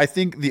 I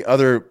think the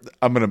other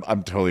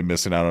I'm totally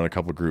missing out on a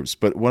couple of groups,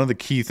 but one of the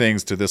key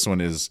things to this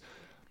one is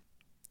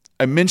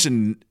I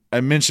mentioned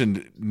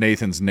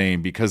Nathan's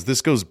name because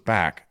this goes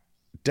back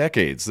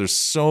decades. There's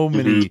so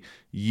many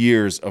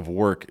years of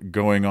work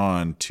going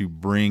on to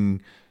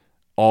bring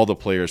all the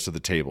players to the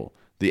table,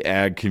 the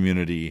ag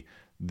community,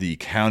 the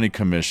county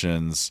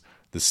commissions,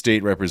 the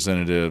state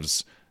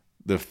representatives,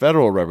 the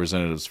federal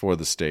representatives for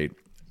the state,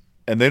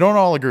 and they don't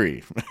all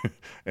agree.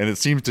 And it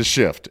seems to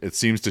shift.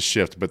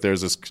 But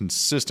there's this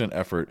consistent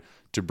effort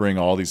to bring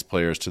all these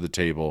players to the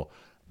table.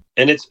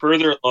 And it's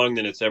further along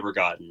than it's ever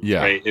gotten.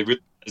 Yeah. Right? It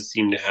really does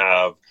seem to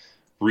have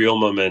real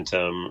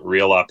momentum,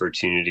 real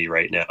opportunity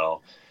right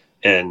now.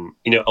 And,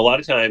 a lot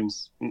of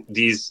times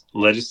these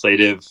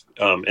legislative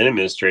and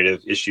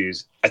administrative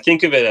issues, I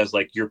think of it as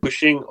like you're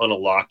pushing on a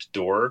locked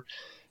door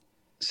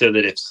so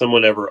that if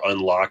someone ever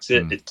unlocks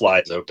it, it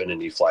flies open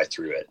and you fly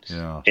through it.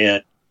 Yeah.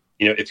 And,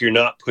 if you're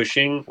not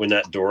pushing when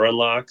that door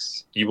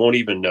unlocks, you won't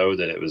even know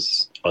that it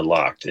was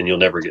unlocked and you'll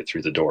never get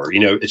through the door.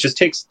 It just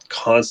takes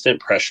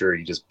constant pressure.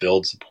 You just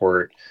build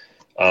support.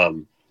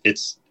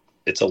 It's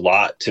a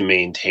lot to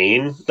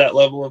maintain that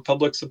level of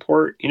public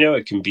support.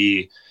 It can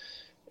be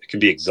can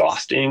be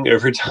exhausting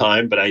over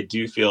time. But I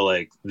do feel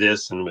like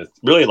this, and with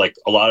really like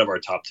a lot of our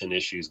top 10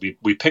 issues,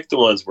 we picked the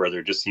ones where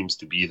there just seems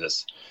to be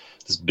this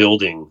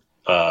building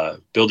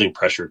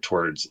pressure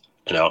towards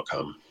an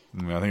outcome.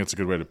 I think it's a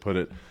good way to put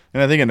it.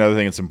 And I think another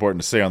thing that's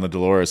important to say on the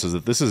Dolores is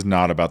that this is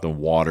not about the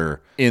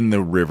water in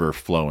the river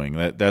flowing.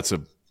 That's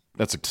a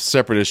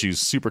separate issue,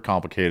 super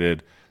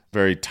complicated,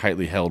 very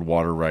tightly held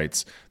water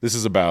rights. This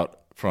is about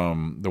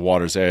from the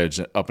water's edge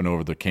up and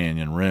over the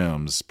canyon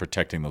rims,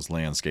 protecting those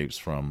landscapes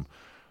from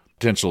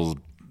potential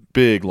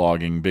big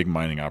logging, big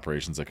mining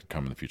operations that could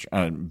come in the future.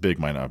 Big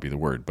might not be the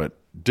word, but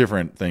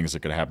different things that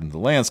could happen to the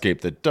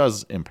landscape that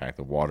does impact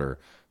the water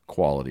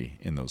quality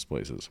in those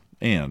places.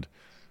 And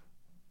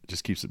it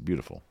just keeps it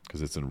beautiful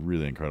because it's a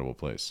really incredible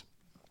place.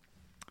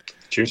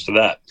 Cheers to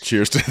that.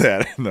 Cheers to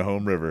that in the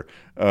home river.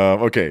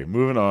 Okay,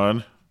 moving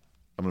on.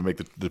 I'm going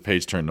to make the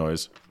page turn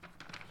noise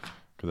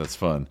because that's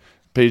fun.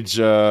 Page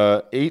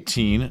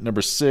 18,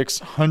 number 6,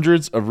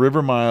 hundreds of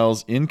river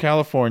miles in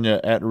California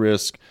at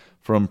risk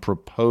from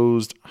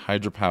proposed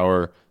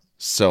hydropower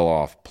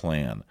sell-off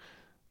plan.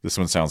 This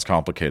one sounds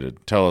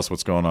complicated. Tell us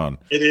what's going on.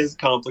 It is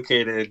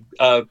complicated.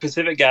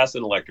 Pacific Gas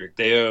and Electric,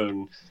 they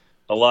own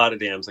a lot of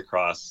dams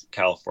across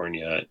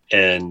California,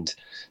 and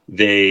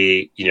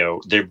they've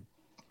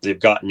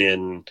gotten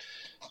in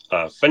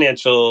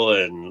financial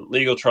and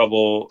legal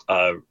trouble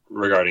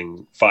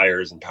regarding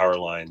fires and power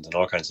lines and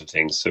all kinds of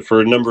things. So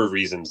for a number of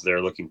reasons,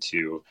 they're looking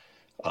to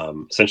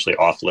essentially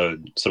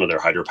offload some of their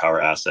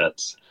hydropower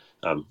assets,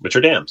 which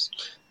are dams.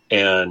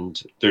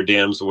 And they're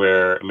dams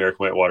where American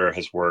Whitewater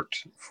has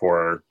worked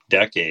for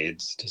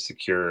decades to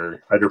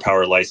secure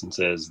hydropower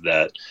licenses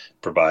that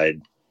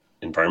provide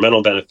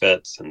environmental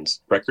benefits and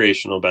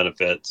recreational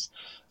benefits.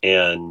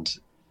 And,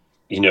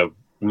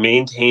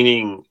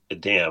 maintaining a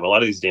dam, a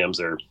lot of these dams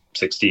are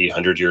 60,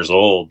 100 years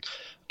old.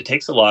 It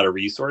takes a lot of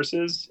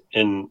resources,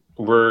 and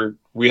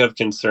we have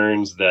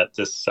concerns that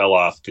this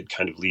sell-off could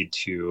kind of lead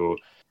to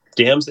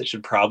dams that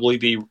should probably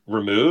be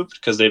removed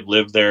because they've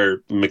lived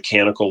their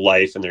mechanical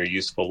life and their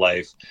useful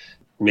life.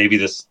 Maybe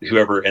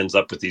whoever ends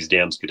up with these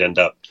dams could end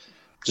up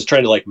just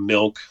trying to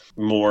milk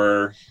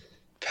more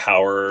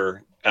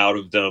power out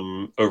of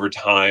them over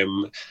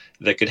time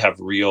that could have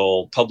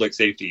real public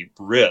safety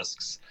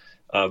risks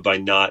by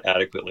not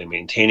adequately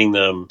maintaining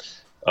them,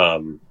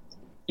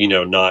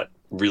 not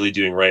really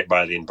doing right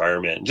by the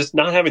environment, and just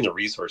not having the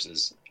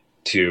resources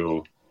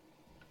to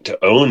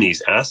own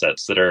these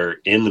assets that are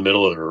in the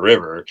middle of the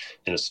river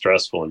in a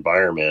stressful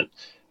environment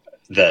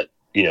that,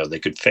 they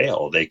could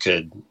fail. They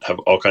could have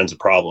all kinds of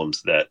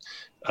problems that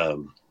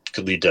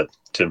could lead to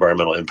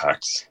environmental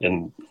impacts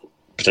and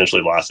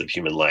potentially loss of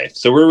human life.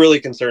 So we're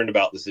really concerned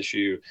about this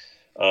issue.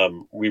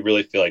 We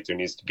really feel like there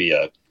needs to be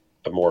a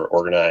more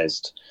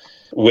organized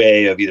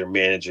way of either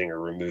managing or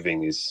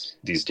removing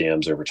these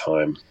dams over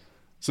time.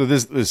 So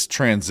this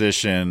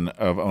transition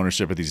of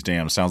ownership of these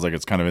dams sounds like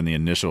it's kind of in the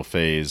initial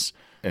phase,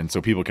 and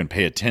so people can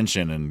pay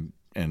attention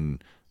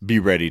and be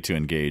ready to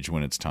engage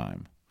when it's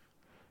time.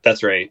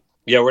 That's right.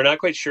 Yeah, we're not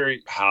quite sure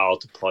how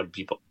to plug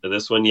people to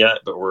this one yet,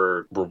 but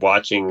we're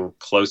watching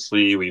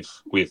closely. We've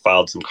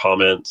filed some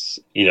comments.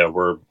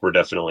 We're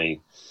definitely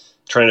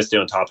trying to stay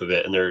on top of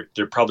it, and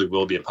there probably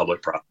will be a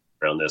public process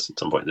around this at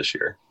some point this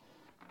year.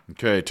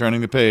 Okay,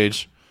 turning the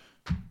page.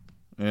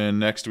 And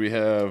next we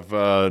have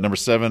number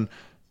 7.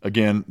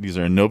 Again, these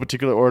are in no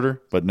particular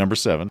order, but number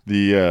 7,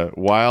 the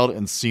wild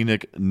and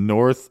scenic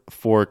North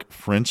Fork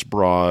French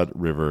Broad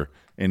River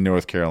in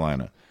North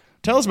Carolina.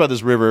 Tell us about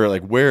this river,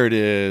 like where it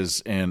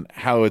is and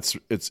how it's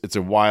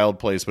a wild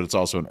place, but it's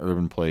also an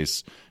urban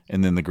place,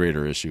 and then the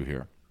greater issue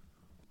here.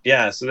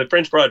 Yeah, so the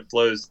French Broad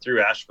flows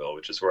through Asheville,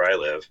 which is where I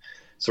live,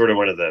 sort of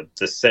one of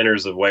the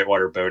centers of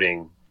whitewater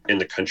boating in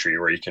the country,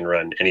 where you can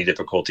run any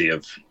difficulty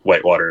of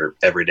whitewater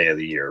every day of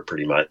the year,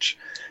 pretty much.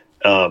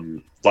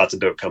 Lots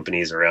of boat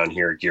companies around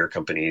here, gear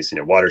companies,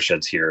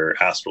 Watershed's here,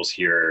 Astral's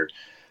here,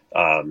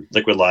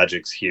 Liquid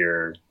Logic's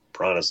here,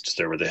 Piranha's just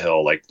over the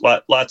hill.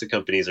 Lots of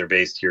companies are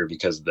based here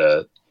because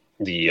the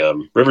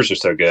rivers are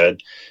so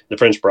good. The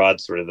French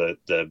Broad's sort of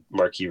the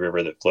marquee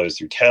river that flows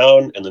through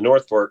town, and the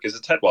North Fork is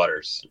its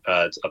headwaters.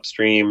 It's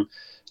upstream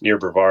near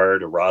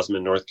Brevard or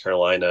Rosman, North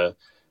Carolina,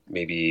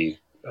 maybe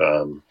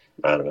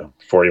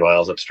 40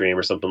 miles upstream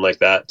or something like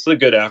that. It's a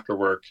good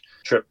after-work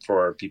trip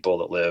for people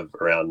that live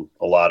around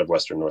a lot of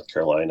Western North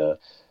Carolina.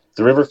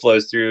 The river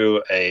flows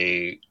through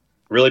a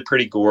really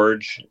pretty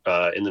gorge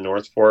in the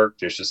North Fork.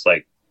 There's just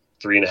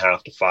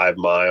 3.5 to 5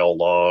 mile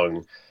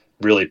long,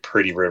 really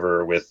pretty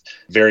river with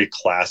very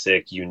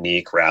classic,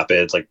 unique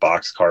rapids like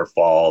Boxcar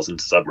Falls and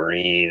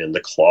Submarine and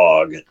the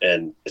Clog.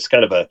 And it's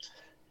kind of a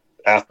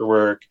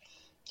after-work,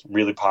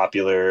 really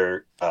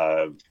popular,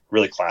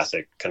 really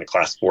classic kind of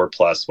class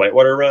 4+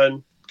 whitewater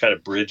run, kind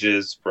of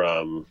bridges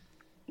from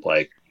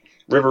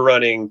river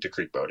running to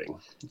creek boating.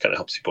 It kind of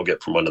helps people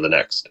get from one to the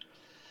next.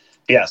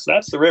 Yeah, so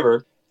that's the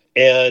river.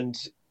 And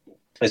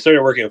I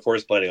started working on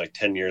forest planning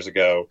 10 years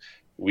ago.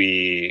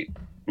 We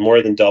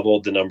more than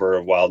doubled the number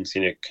of wild and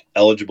scenic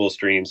eligible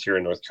streams here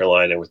in North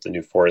Carolina with the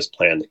new forest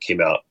plan that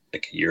came out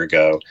a year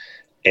ago.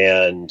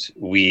 And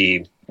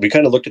we we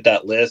kind of looked at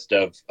that list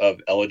of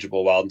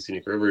eligible wild and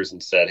scenic rivers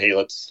and said, hey,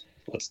 let's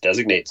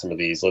designate some of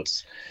these.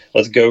 Let's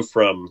go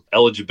from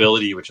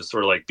eligibility, which is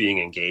sort of like being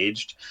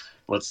engaged.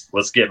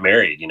 Let's get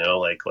married,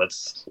 like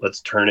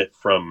let's turn it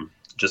from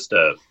just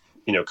a,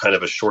 kind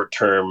of a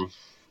short-term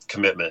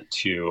commitment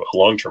to a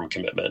long-term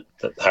commitment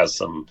that has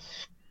some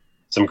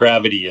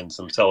gravity and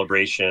some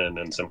celebration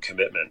and some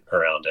commitment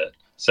around it.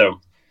 So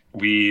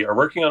we are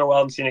working on a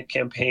wild and scenic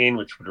campaign,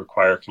 which would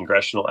require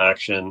congressional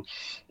action.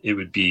 It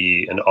would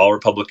be an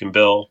all-Republican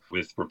bill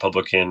with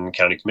Republican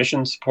county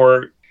commission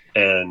support.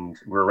 And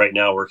we're right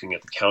now working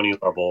at the county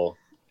level.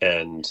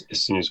 And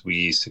as soon as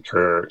we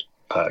secure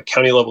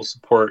county level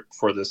support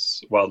for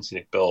this wild and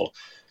scenic bill,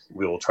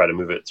 we will try to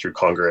move it through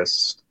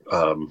Congress.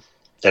 And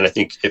I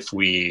think if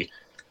we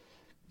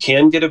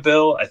can get a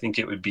bill, I think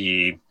it would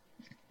be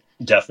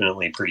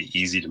definitely pretty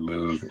easy to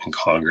move in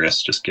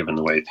Congress, just given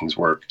the way things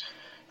work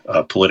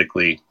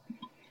politically.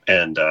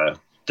 And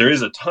there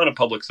is a ton of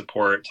public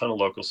support, ton of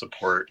local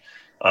support,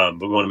 but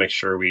we want to make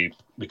sure we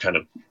kind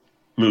of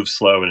move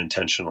slow and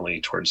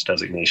intentionally towards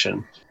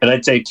designation. And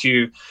I'd say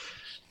too,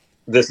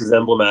 this is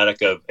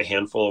emblematic of a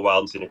handful of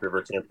wild and scenic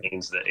river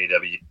campaigns that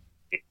AW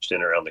engaged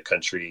in around the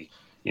country,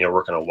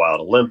 working on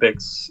Wild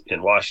Olympics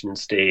in Washington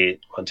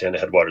State, Montana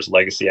Headwaters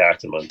Legacy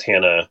Act in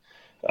Montana,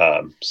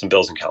 some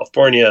bills in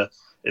California.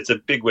 It's a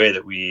big way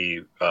that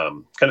we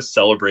kind of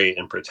celebrate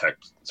and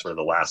protect sort of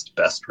the last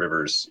best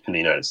rivers in the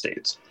United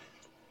States.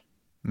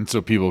 And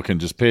so people can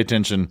just pay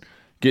attention,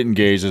 get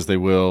engaged as they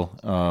will,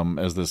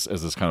 as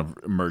this kind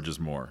of emerges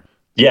more.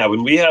 Yeah,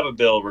 when we have a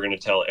bill, we're going to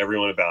tell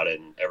everyone about it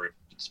and everyone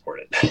should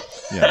support it.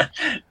 Yeah.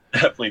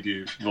 Definitely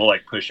do. We'll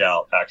push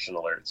out action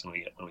alerts when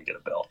we get a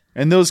bill.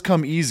 And those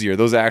come easier.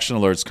 Those action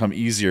alerts come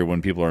easier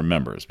when people are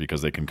members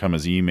because they can come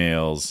as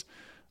emails.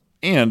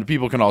 And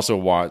people can also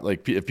watch,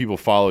 if people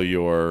follow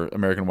your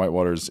American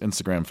Whitewater's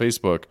Instagram,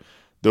 Facebook,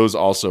 those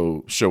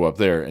also show up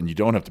there, and you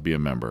don't have to be a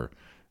member.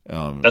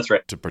 That's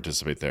right. To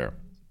participate there.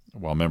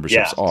 While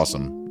membership's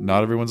awesome,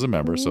 not everyone's a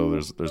member, so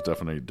there's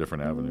definitely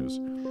different avenues.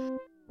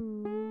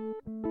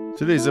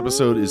 Today's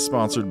episode is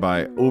sponsored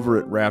by Over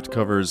It Raft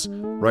Covers.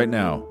 Right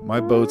now, my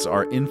boats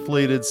are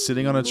inflated,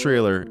 sitting on a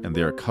trailer, and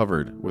they are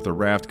covered with a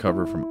raft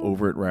cover from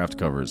Over It Raft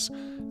Covers.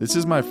 This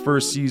is my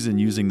first season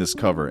using this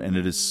cover, and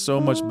it is so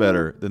much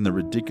better than the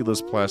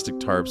ridiculous plastic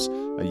tarps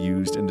I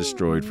used and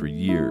destroyed for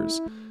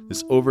years.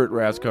 This Over It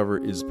raft cover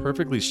is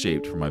perfectly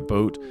shaped for my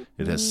boat.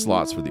 It has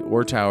slots for the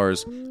oar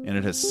towers, and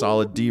it has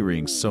solid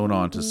D-rings sewn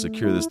on to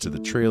secure this to the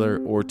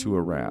trailer or to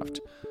a raft.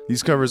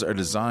 These covers are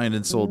designed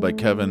and sold by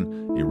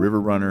Kevin, a river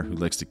runner who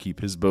likes to keep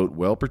his boat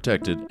well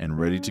protected and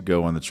ready to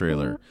go on the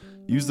trailer.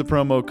 Use the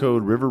promo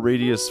code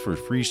RIVERRADIUS for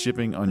free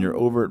shipping on your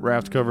Over It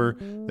raft cover.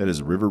 That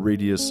is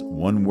RIVERRADIUS,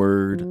 one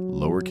word,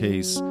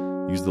 lowercase.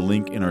 Use the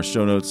link in our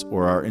show notes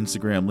or our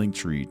Instagram link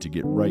tree to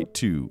get right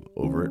to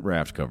Over It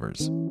raft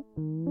covers.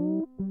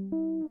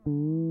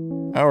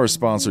 Our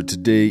sponsor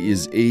today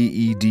is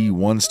AED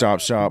One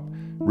Stop Shop.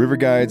 River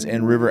Guides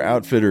and River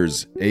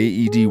Outfitters,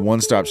 AED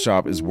One Stop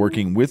Shop is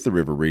working with the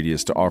River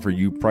Radius to offer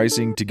you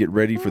pricing to get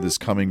ready for this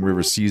coming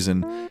river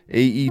season.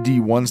 AED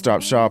One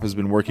Stop Shop has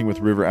been working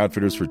with River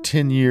Outfitters for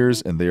 10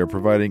 years, and they are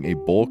providing a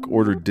bulk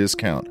order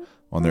discount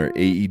on their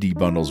AED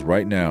bundles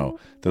right now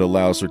that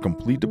allows for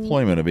complete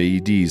deployment of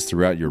AEDs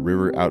throughout your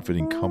river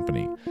outfitting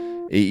company.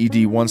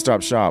 AED One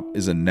Stop Shop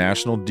is a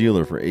national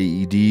dealer for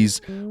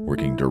AEDs,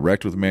 working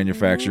direct with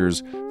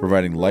manufacturers,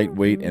 providing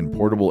lightweight and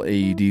portable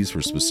AEDs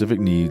for specific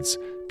needs,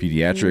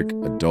 pediatric,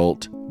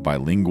 adult,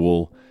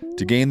 bilingual.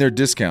 To gain their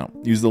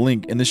discount, use the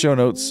link in the show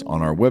notes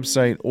on our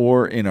website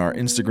or in our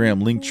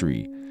Instagram link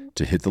tree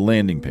to hit the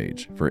landing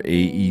page for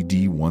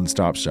AED One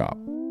Stop Shop.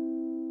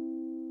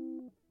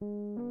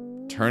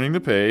 Turning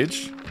the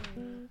page,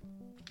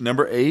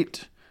 number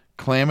 8.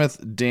 Klamath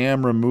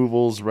Dam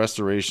Removals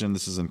Restoration.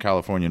 This is in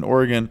California and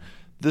Oregon.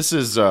 This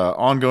is an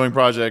ongoing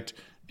project,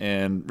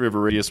 and River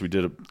Radius, we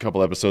did a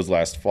couple episodes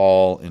last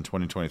fall in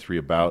 2023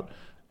 about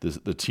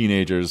the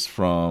teenagers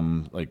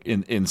from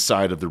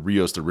inside of the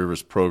Rios to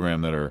Rivers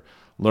program that are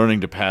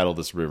learning to paddle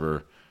this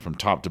river from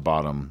top to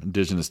bottom,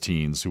 indigenous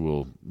teens who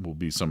will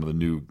be some of the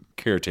new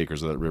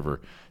caretakers of that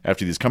river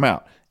after these come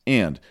out.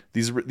 And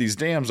these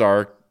dams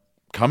are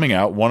coming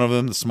out. One of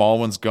them, the small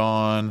one's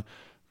gone.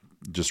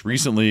 Just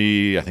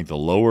recently, I think the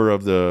lower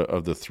of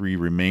the 3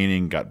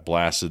 remaining got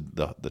blasted.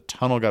 The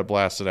tunnel got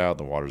blasted out.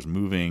 The water's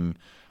moving.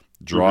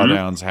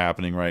 Drawdowns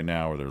happening right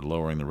now where they're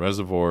lowering the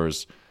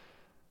reservoirs.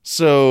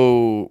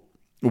 So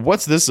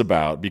what's this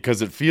about?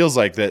 Because it feels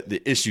like that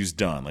the issue's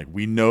done. Like,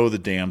 we know the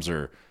dams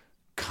are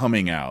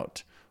coming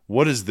out.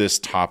 What is this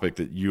topic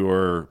that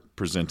you're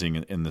presenting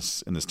in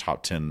this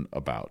top 10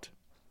 about?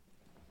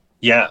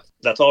 Yeah,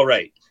 that's all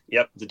right.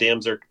 Yep, the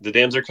dams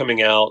are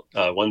coming out.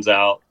 One's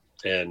out.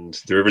 And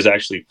the river's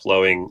actually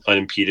flowing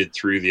unimpeded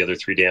through the other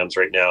 3 dams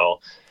right now.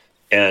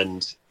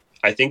 And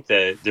I think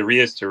the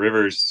Rios to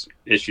Rivers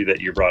issue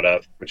that you brought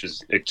up, which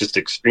is just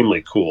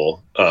extremely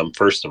cool,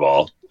 first of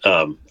all,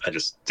 I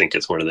just think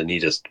it's one of the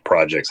neatest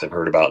projects I've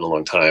heard about in a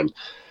long time.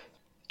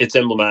 It's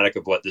emblematic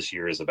of what this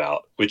year is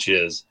about, which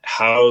is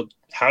how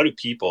do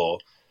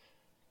people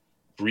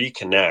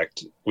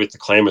reconnect with the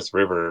Klamath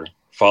River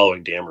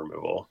following dam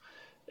removal.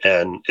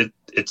 And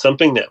it's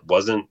something that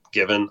wasn't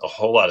given a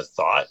whole lot of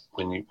thought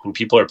when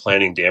people are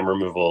planning dam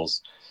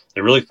removals.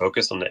 They really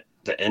focus on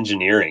the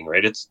engineering,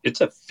 right?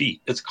 It's a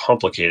feat. It's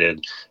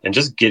complicated, and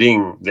just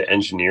getting the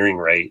engineering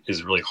right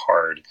is really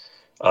hard.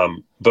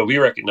 But we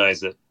recognize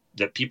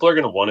that people are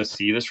going to want to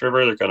see this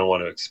river. They're going to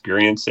want to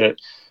experience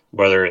it,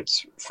 whether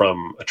it's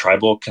from a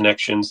tribal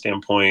connection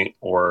standpoint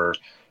or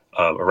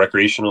a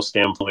recreational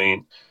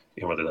standpoint,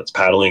 whether that's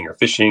paddling or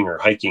fishing or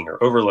hiking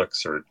or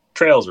overlooks or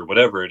trails or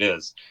whatever it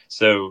is.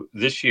 So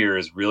this year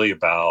is really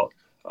about,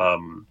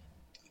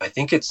 I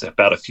think it's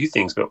about a few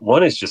things, but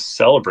one is just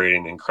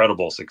celebrating the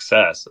incredible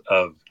success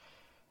of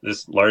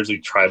this largely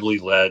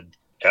tribally led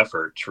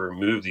effort to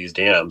remove these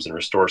dams and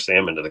restore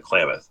salmon to the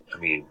Klamath. I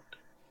mean,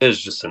 it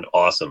is just an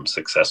awesome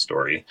success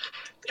story.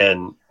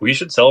 And we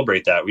should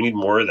celebrate that. We need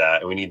more of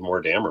that, and we need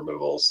more dam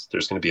removals.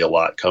 There's going to be a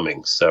lot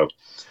coming. So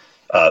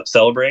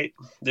celebrate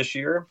this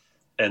year,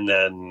 and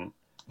then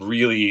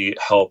really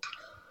help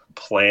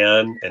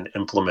plan and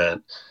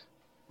implement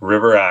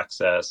river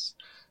access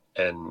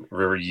and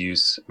river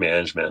use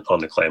management on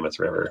the Klamath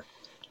River.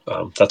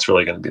 That's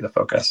really going to be the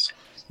focus.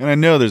 And I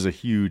know there's a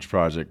huge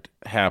project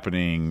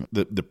happening.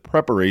 The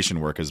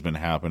preparation work has been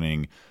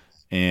happening.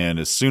 And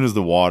as soon as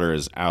the water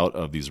is out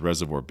of these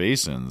reservoir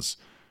basins,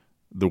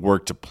 the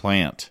work to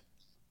plant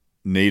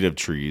native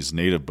trees,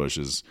 native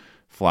bushes,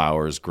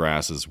 flowers,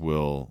 grasses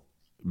will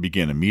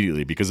begin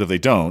immediately. Because if they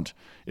don't,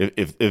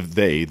 if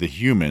the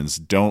humans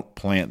don't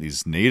plant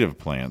these native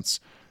plants,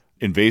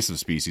 invasive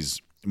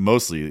species,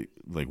 mostly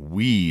like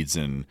weeds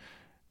and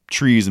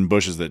trees and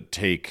bushes that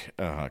take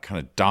kind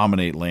of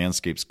dominate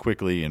landscapes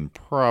quickly and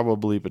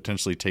probably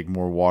potentially take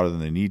more water than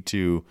they need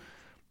to.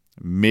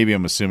 Maybe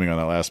I'm assuming on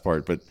that last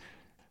part, but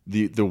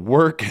the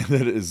work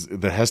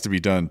that has to be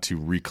done to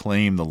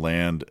reclaim the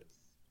land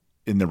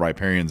in the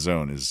riparian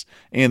zone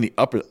and the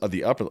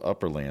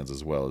upper lands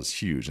as well is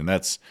huge. And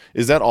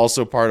is that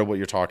also part of what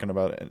you're talking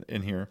about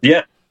in here?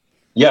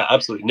 Yeah,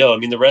 absolutely. No, I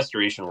mean, the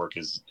restoration work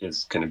is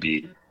going to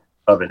be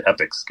of an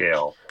epic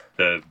scale.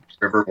 The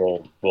river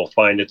will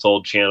find its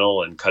old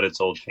channel and cut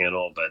its old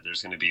channel, but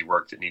there's going to be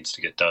work that needs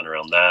to get done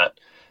around that.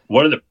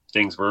 One of the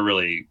things we're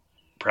really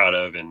proud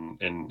of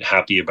and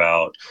happy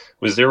about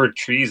was there were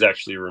trees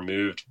actually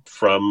removed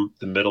from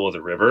the middle of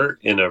the river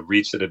in a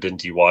reach that had been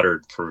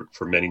dewatered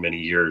for many, many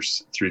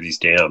years through these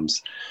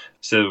dams.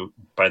 So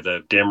by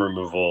the dam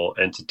removal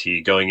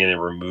entity going in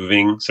and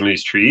removing some of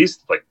these trees,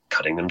 like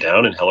cutting them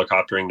down and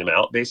helicoptering them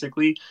out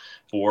basically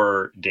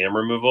for dam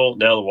removal,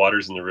 now the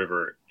water's in the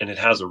river and it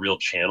has a real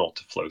channel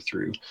to flow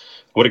through.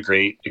 What a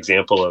great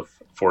example of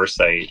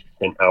foresight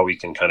and how we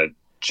can kind of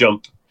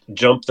jump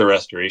the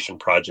restoration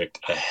project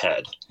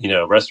ahead.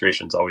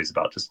 Restoration is always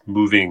about just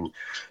moving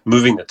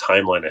the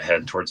timeline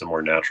ahead towards a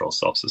more natural,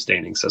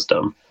 self-sustaining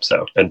system.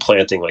 So, and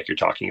planting, like you're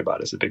talking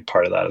about, is a big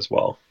part of that as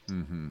well.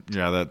 Mm-hmm.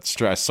 Yeah,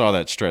 I saw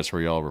that stretch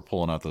where y'all were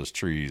pulling out those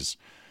trees.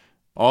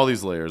 All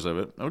these layers of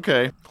it.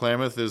 Okay,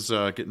 Klamath is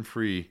getting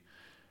free.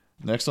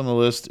 Next on the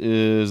list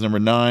is number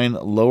 9,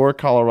 Lower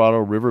Colorado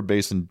River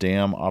Basin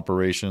Dam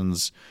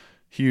Operations.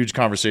 Huge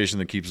conversation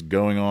that keeps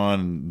going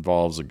on,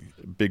 involves a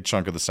big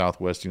chunk of the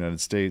Southwest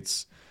United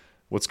States.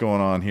 What's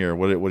going on here?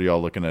 What are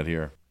y'all looking at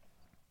here?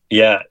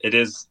 Yeah, it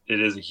is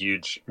a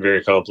huge,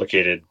 very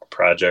complicated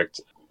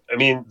project. I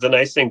mean, the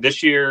nice thing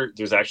this year,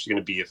 there's actually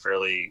going to be a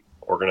fairly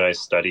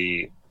organized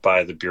study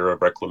by the Bureau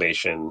of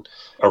Reclamation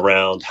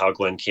around how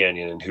Glen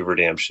Canyon and Hoover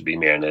Dam should be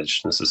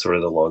managed. This is sort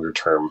of the longer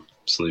term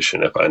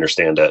solution, if I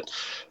understand it.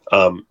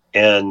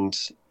 And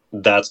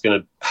that's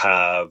going to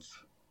have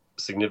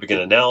significant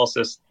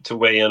analysis to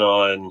weigh in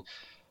on,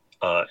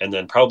 and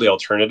then probably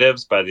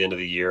alternatives by the end of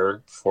the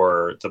year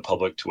for the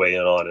public to weigh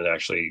in on and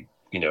actually,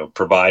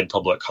 provide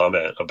public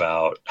comment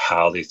about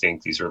how they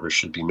think these rivers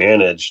should be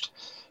managed.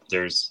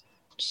 There's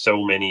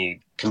so many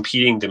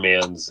competing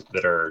demands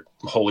that are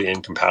wholly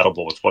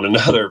incompatible with one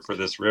another for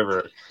this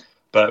river.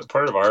 But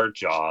part of our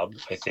job,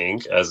 I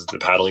think, as the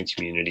paddling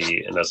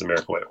community and as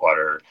American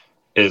Whitewater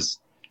is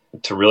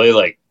to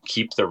really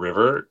keep the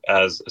river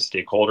as a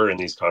stakeholder in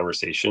these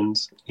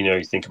conversations.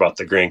 You think about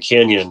the Grand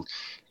Canyon,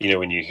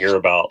 when you hear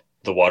about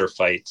the water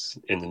fights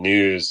in the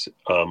news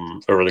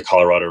over the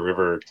Colorado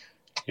River,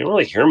 you don't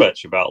really hear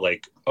much about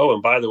oh,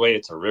 and by the way,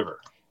 it's a river.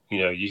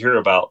 You hear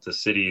about the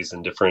cities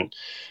and different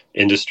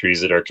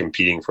industries that are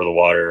competing for the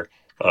water.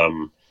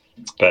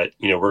 But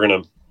we're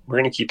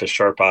gonna keep a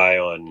sharp eye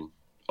on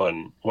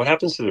what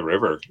happens to the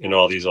river in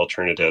all these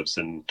alternatives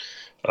and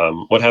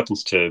what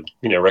happens to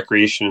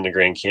recreation in the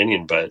Grand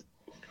Canyon, but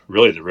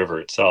really the river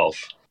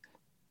itself.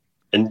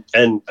 And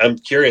I'm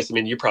curious. I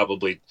mean,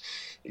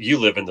 you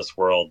live in this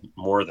world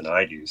more than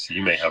I do, so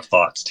you may have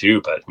thoughts too.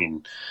 But I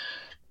mean,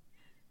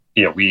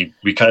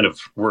 we kind of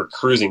were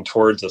cruising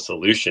towards a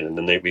solution, and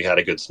then we had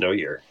a good snow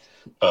year.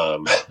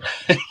 And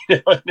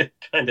it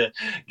kind of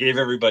gave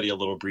everybody a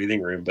little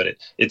breathing room. But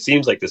it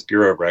seems like this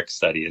Bureau of Rec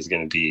study is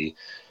going to be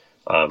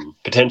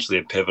potentially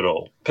a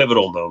pivotal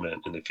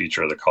moment in the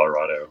future of the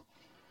Colorado.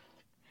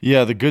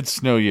 Yeah, the good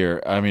snow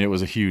year. I mean, it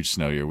was a huge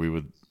snow year.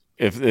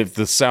 if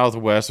the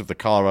Southwest, if the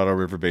Colorado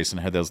River Basin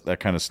had that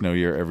kind of snow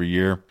year every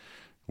year,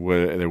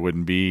 there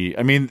wouldn't be.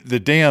 I mean, the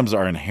dams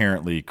are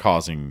inherently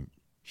causing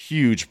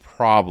huge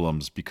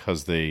problems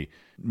because they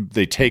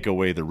take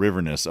away the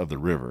riverness of the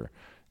river,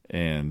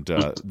 and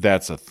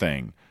that's a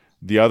thing.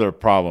 The other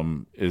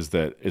problem is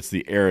that it's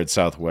the arid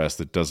Southwest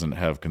that doesn't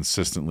have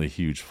consistently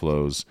huge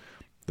flows.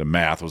 The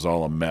math was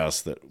all a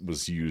mess that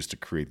was used to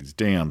create these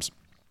dams.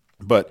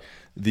 But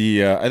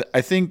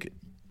I think,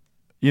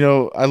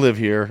 I live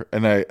here,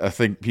 and I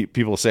think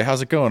people say,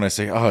 how's it going? I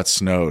say, oh, it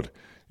snowed.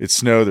 It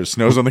snowed. There's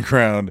snows on the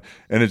ground.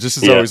 And it just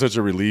is always such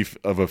a relief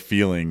of a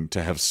feeling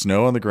to have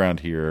snow on the ground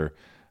here,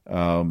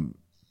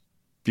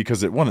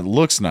 because it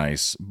looks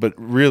nice, but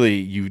really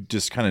you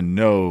just kind of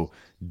know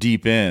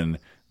deep in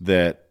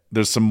that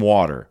there's some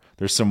water.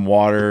 There's some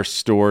water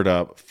stored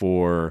up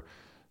for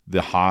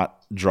the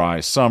hot,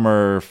 dry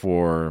summer,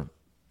 for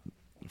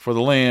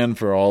the land,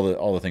 for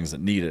all the things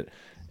that need it.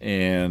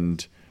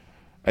 And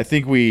I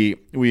think we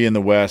in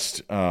the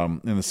West,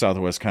 in the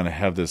Southwest, kind of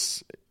have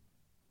this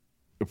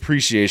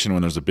appreciation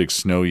when there's a big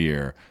snow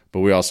year,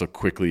 but we also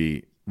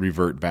quickly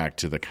revert back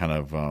to the kind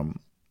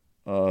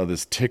of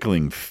this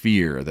tickling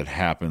fear that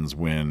happens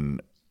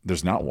when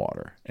there's not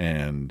water,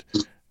 and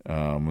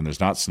when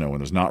there's not snow, when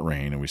there's not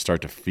rain, and we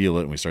start to feel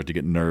it, and we start to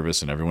get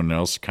nervous, and everyone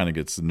else kind of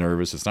gets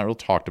nervous. It's not real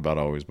talked about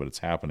always, but it's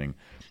happening.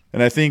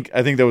 And I think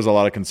there was a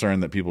lot of concern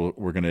that people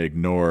were going to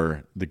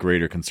ignore the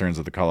greater concerns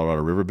of the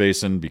Colorado River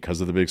Basin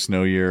because of the big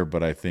snow year.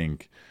 But I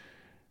think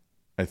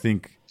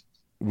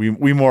we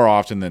more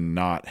often than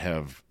not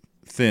have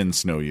thin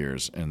snow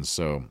years, and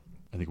so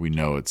I think we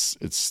know it's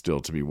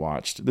still to be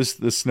watched. This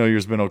snow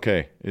year's been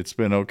okay. It's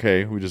been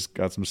okay. We just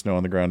got some snow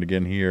on the ground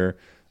again here.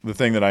 The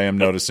thing that I am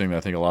noticing, that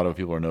I think a lot of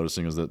people are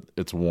noticing, is that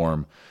it's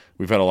warm.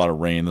 We've had a lot of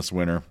rain this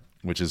winter,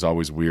 which is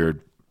always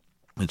weird.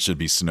 It should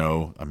be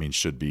snow. I mean,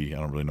 should be. I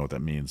don't really know what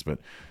that means, but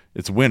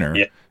it's winter.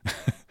 Yeah.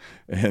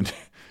 And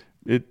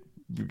it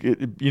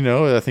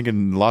I think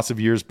in lots of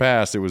years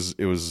past, it was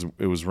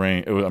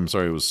rain. It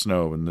was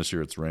snow, and this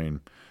year it's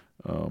rain.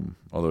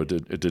 Although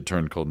it did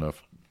turn cold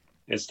enough.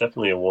 It's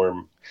definitely a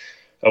warm,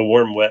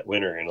 wet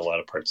winter in a lot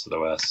of parts of the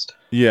West.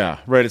 Yeah,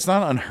 right. It's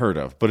not unheard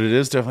of, but it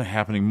is definitely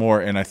happening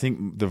more. And I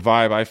think the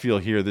vibe I feel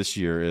here this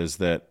year is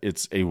that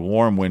it's a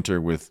warm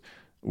winter with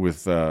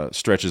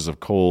stretches of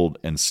cold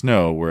and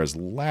snow, whereas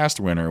last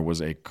winter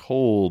was a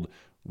cold,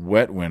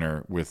 wet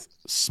winter with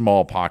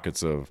small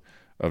pockets of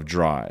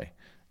dry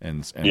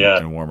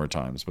and warmer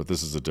times. But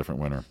this is a different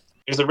winter.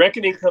 There's a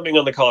reckoning coming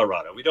on the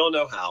Colorado. We don't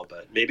know how,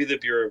 but maybe the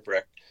Bureau of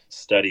Rec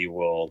study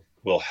will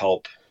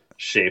help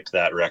shape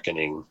that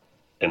reckoning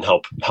and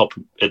help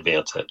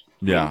advance it.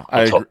 Yeah,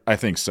 I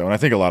think so. And I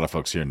think a lot of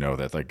folks here know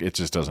that, like, it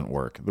just doesn't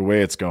work. The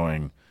way it's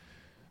going,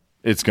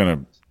 it's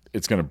going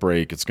to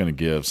break, it's going to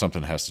give.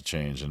 Something has to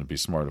change, and it'd be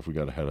smart if we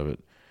got ahead of it.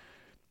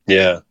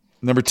 Yeah.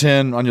 Number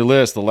 10 on your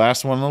list, the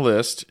last one on the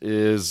list,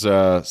 is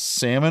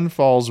Salmon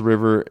Falls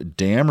River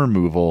dam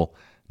removal,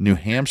 New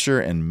Hampshire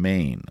and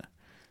Maine.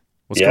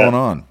 What's going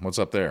on? What's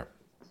up there?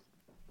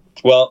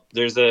 Well,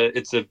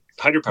 it's a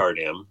hydropower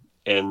dam,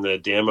 and the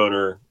dam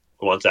owner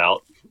wants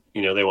out.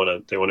 They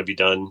want to be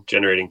done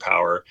generating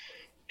power,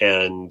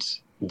 and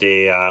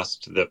they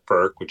asked the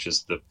FERC, which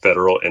is the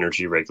Federal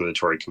Energy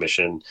Regulatory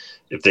Commission,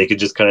 if they could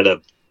just kind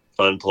of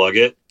unplug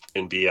it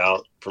and be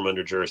out from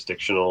under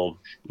jurisdiction of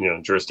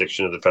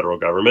the federal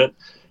government.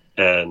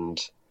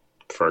 And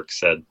FERC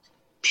said,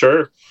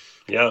 sure,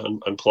 yeah,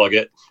 unplug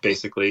it,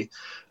 basically.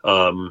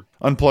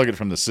 Unplug it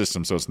from the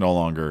system so it's no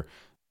longer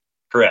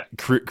correct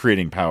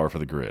creating power for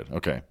the grid.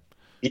 Okay.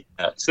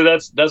 Yeah, so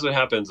that's what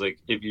happens. Like,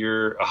 if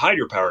you're a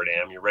hydropower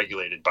dam, you're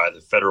regulated by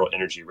the Federal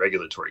Energy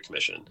Regulatory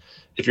Commission.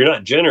 If you're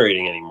not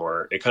generating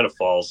anymore, it kind of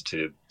falls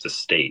to the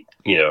state,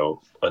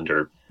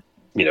 under,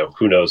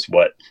 who knows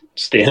what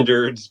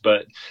standards,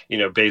 but,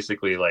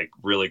 basically like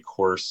really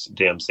coarse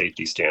dam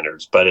safety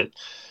standards. But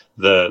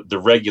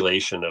the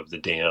regulation of the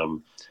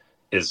dam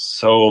is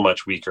so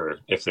much weaker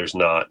if there's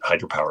not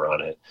hydropower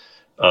on it.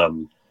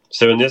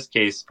 So in this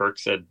case, FERC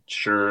said,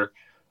 sure,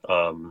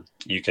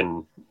 you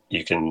can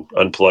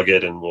unplug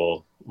it, and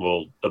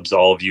we'll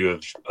absolve you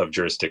of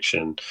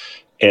jurisdiction.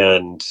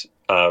 And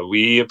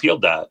we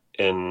appealed that,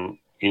 and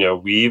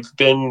we've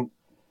been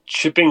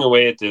chipping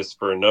away at this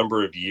for a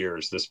number of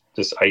years.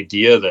 This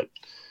idea that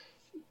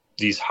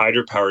these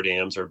hydropower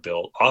dams are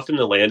built, often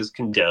the land is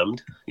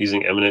condemned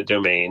using eminent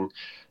domain.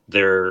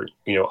 They're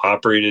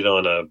operated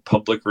on a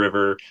public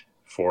river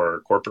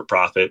for corporate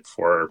profit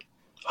for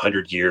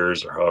 100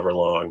 years or however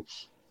long.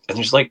 And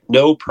there's like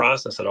no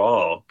process at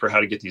all for how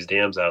to get these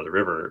dams out of the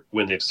river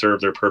when they've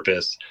served their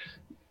purpose,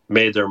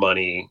 made their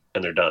money,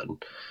 and they're done.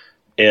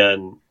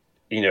 And,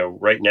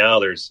 right now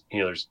there's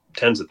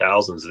tens of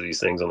thousands of these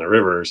things on the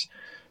rivers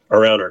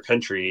around our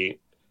country.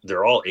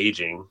 They're all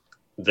aging.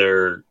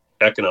 They're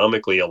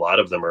economically, a lot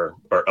of them are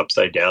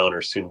upside down,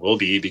 or soon will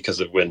be, because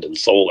of wind and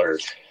solar.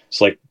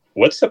 It's like,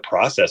 what's the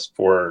process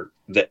for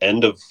the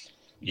end of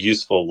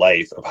useful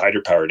life of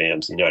hydropower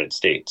dams in the United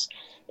States?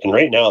 And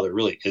right now there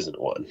really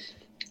isn't one.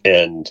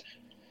 And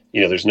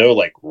there's no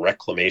like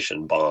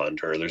reclamation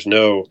bond, or there's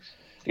no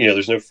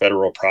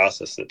federal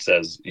process that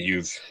says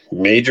you've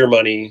made your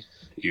money,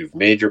 you've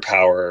made your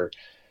power,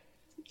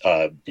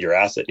 your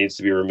asset needs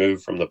to be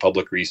removed from the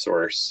public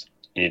resource,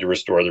 you need to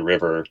restore the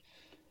river,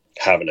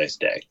 have a nice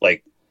day.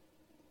 Like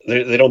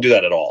they don't do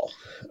that at all.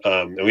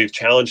 And we've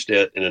challenged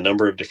it in a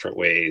number of different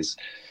ways,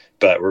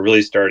 but we're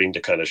really starting to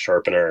kind of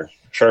sharpen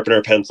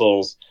our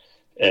pencils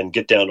and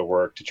get down to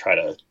work to try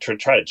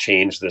to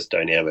change this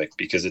dynamic,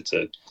 because it's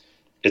a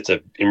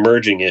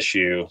emerging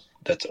issue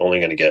that's only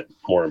going to get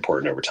more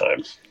important over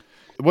time.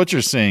 What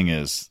you're saying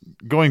is,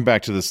 going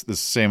back to this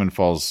Salmon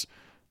Falls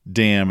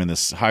Dam and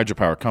this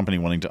hydropower company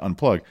wanting to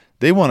unplug,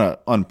 they want to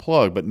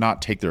unplug but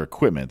not take their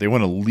equipment. They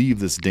want to leave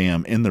this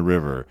dam in the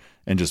river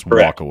and just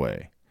Correct. walk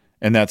away.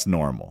 And that's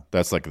normal.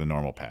 That's like the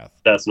normal path.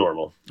 That's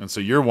normal. And so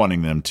you're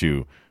wanting them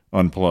to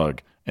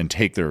unplug and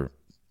take their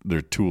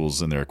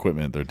tools and their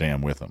equipment, their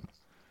dam with them.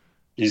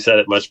 You said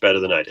it much better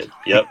than I did.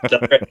 Yep.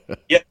 That's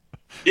right.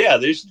 Yeah.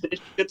 They should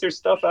get their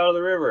stuff out of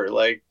the river.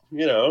 Like,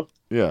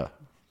 Yeah.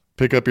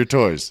 Pick up your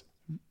toys.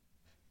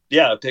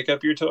 Yeah. Pick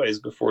up your toys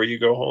before you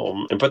go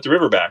home and put the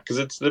river back. Cause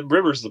the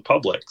river's the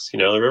public's, the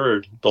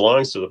river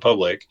belongs to the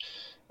public,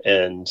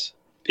 and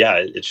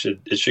yeah, it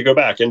should go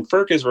back. And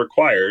FERC is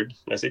required.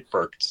 I say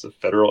FERC, it's the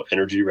Federal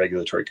Energy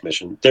Regulatory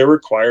Commission. They're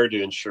required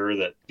to ensure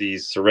that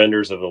these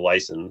surrenders of the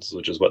license,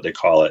 which is what they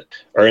call it,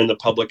 are in the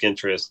public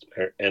interest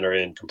and are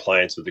in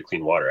compliance with the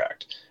Clean Water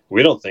Act.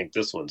 We don't think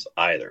this one's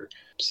either.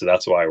 So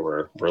that's why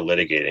we're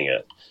litigating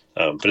it.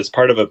 But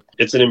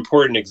it's an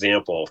important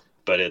example,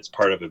 but it's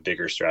part of a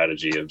bigger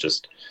strategy of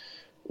just,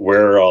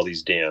 where are all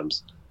these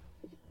dams?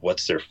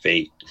 What's their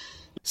fate?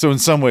 So in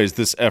some ways,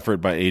 this effort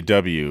by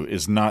AW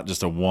is not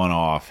just a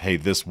one-off, hey,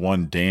 this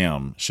one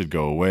dam should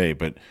go away,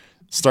 but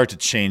start to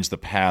change the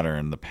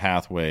pattern, the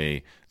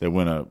pathway, that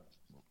when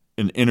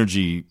an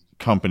energy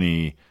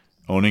company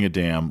owning a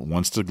dam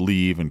wants to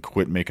leave and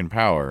quit making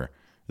power,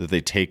 that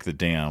they take the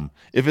dam.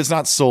 If it's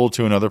not sold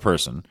to another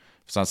person,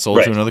 if it's not sold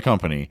Right. to another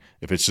company,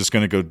 if it's just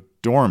going to go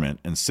dormant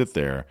and sit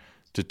there,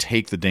 to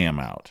take the dam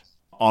out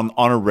on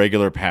a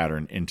regular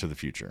pattern into the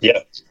future. Yeah.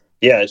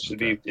 Yeah, it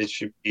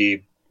should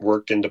be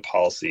worked into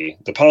policy.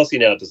 The policy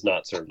now does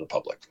not serve the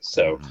public.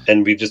 So,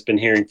 and we've just been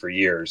hearing for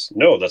years,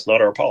 no, that's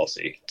not our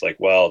policy. It's like,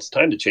 well, it's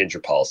time to change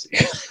your policy.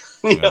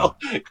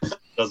 It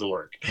doesn't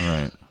work. All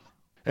right.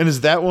 And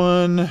is that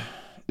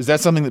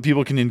something that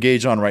people can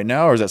engage on right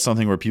now, or is that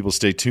something where people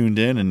stay tuned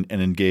in and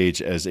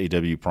engage as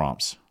AW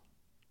prompts?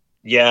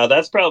 Yeah,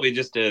 that's probably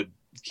just to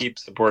keep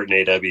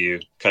supporting AW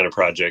kind of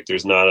project.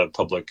 There's not a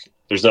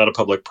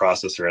public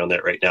process around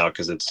that right now,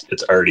 because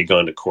it's already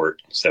gone to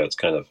court. So it's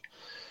kind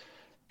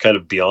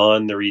of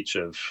beyond the reach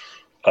of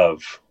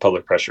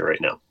public pressure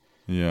right now.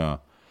 Yeah.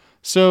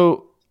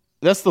 So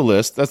that's the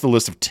list. That's the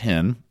list of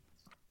 10.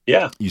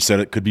 Yeah. You said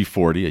it could be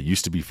 40. It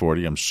used to be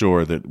 40. I'm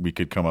sure that we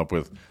could come up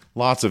with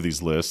lots of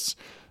these lists.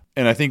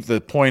 And I think the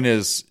point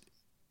is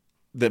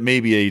that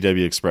maybe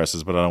AEW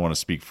expresses, but I don't want to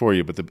speak for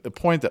you. But the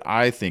point that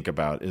I think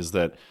about is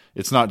that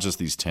it's not just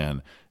these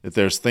 10, that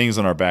there's things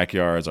in our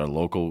backyards, our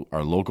local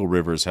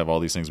rivers have all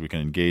these things we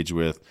can engage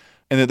with,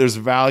 and that there's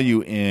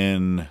value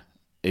in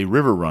a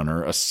river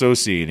runner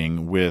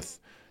associating with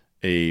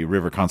a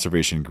river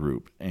conservation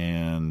group.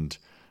 And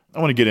I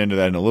want to get into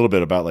that in a little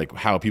bit about like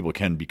how people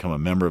can become a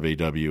member of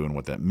AW and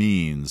what that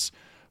means.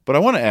 But I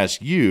want to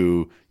ask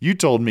you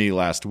told me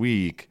last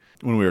week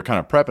when we were kind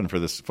of prepping for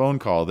this phone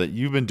call that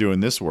you've been doing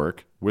this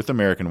work with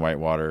American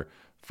Whitewater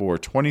for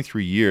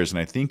 23 years. And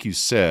I think you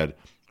said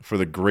for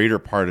the greater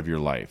part of your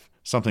life,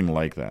 something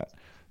like that.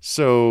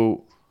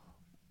 So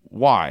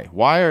why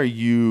are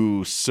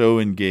you so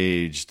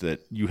engaged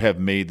that you have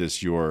made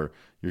this your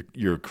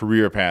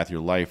career path,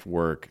 your life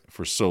work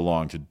for so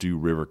long to do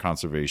river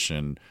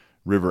conservation,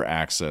 river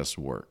access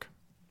work?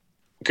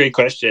 Great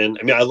question.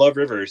 I mean, I love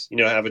rivers.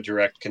 I have a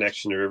direct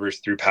connection to rivers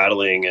through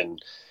paddling,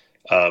 and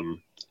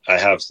I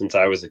have since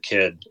I was a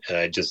kid. And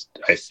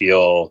I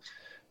feel,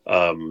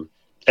 and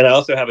I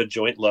also have a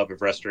joint love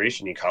of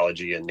restoration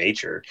ecology and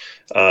nature.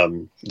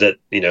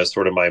 That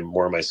sort of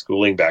my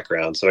schooling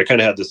background. So I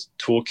kind of had this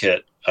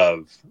toolkit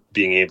of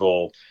being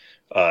able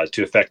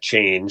to affect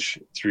change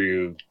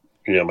through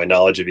my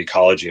knowledge of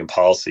ecology and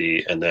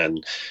policy. And then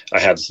I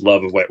had this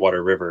love of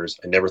whitewater rivers.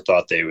 I never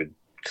thought they would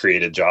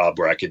create a job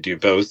where I could do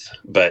both,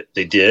 but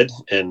they did.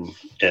 And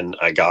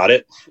I got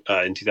it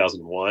in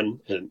 2001.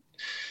 And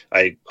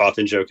I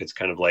often joke it's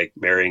kind of like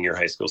marrying your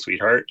high school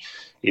sweetheart.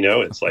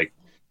 It's like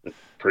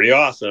pretty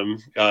awesome.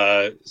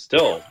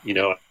 Still,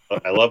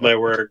 I love my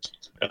work.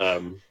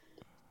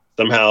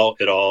 Somehow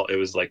it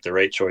was like the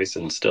right choice,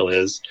 and still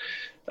is.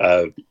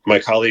 My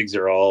colleagues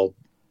are all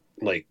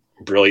like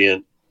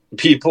brilliant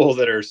people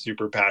that are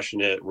super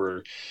passionate.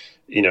 We're,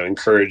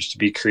 encouraged to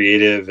be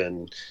creative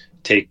and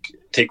take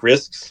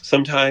risks.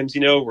 Sometimes,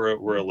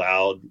 we're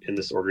allowed in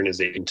this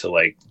organization to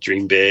like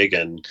dream big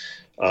and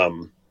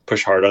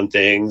push hard on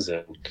things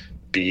and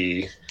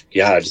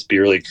just be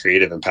really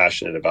creative and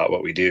passionate about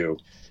what we do.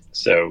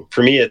 So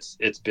for me,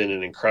 it's been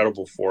an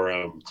incredible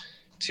forum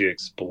to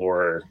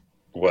explore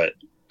what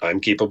I'm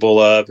capable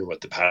of and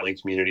what the paddling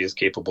community is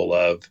capable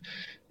of.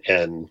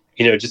 And,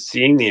 just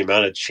seeing the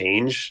amount of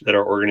change that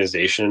our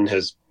organization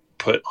has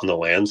put on the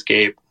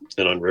landscape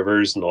and on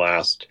rivers in the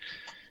last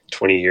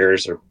 20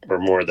 years or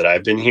more that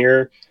I've been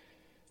here,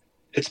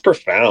 it's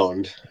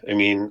profound. I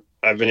mean,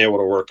 I've been able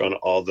to work on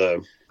all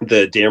the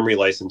dam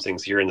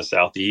relicensings here in the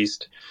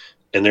Southeast,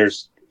 and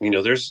there's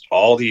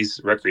all these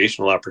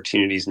recreational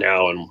opportunities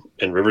now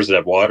and rivers that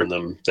have water in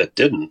them that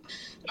didn't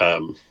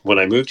when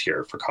I moved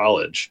here for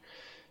college.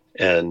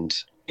 And,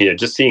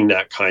 just seeing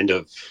that kind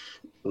of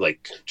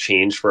like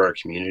change for our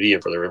community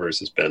and for the rivers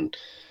has been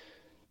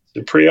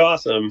pretty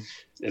awesome.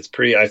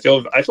 I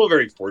feel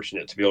very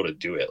fortunate to be able to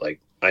do it. Like,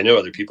 I know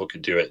other people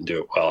could do it and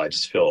do it well. I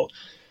just feel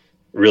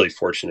really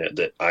fortunate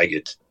that I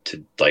get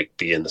to like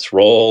be in this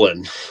role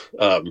and,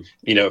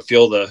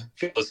 feel the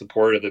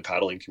support of the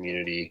paddling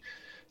community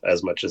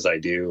as much as I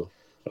do,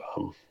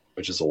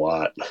 which is a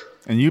lot.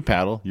 And you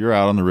paddle, you're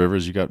out on the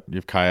rivers, you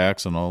have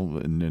kayaks and all,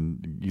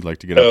 and you like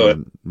to get out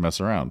and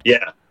mess around.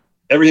 Yeah.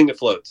 Everything that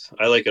floats.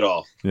 I like it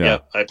all. Yeah.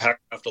 I pack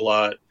craft a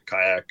lot,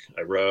 kayak,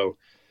 I row,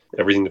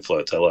 everything that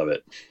floats. I love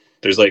it.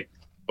 There's like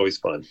always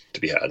fun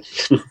to be had.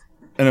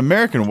 And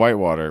American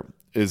Whitewater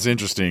is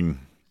interesting.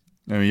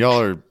 I mean,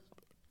 y'all are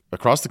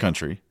across the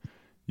country.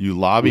 You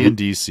lobby in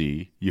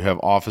DC. You have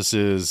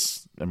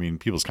offices, I mean,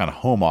 people's kind of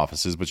home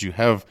offices, but you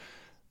have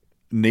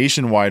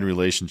nationwide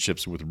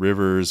relationships with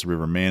rivers,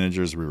 river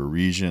managers, river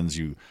regions.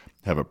 You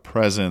have a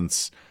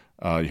presence.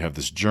 You have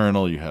this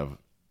journal. You have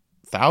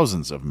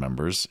thousands of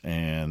members,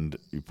 and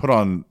you put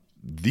on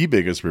the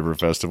biggest river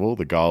festival,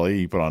 the Golly.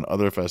 You put on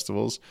other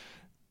festivals.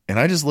 And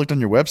I just looked on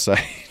your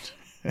website.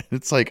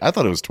 It's like, I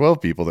thought it was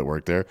 12 people that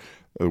work there.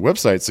 The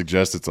website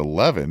suggests it's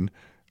 11.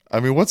 I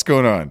mean, what's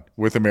going on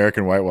with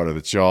American Whitewater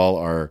that y'all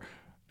are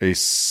a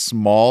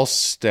small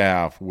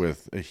staff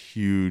with a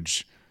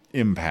huge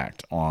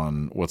impact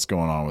on what's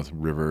going on with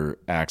river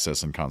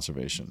access and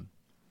conservation?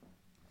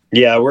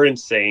 Yeah, we're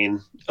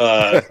insane.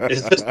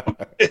 Is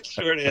the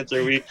short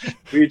answer. We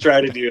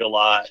try to do a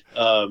lot.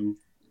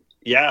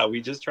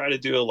 We just try to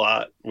do a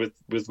lot with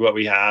what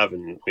we have,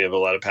 and we have a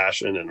lot of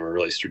passion, and we're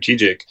really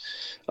strategic.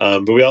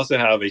 But we also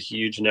have a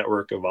huge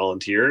network of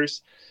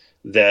volunteers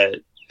that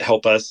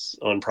help us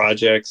on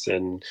projects,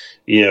 and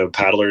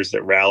paddlers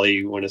that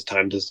rally when it's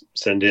time to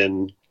send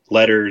in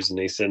letters, and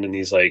they send in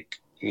these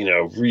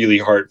really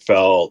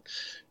heartfelt,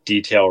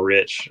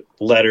 detail-rich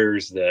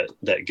letters that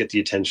get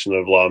the attention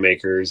of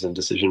lawmakers and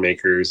decision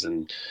makers,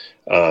 and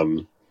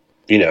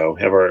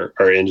have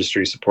our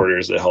industry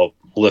supporters that help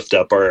lift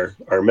up our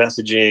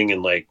messaging.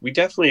 And we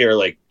definitely are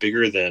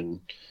bigger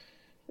than,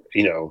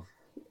 I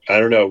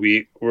don't know,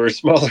 we're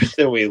smaller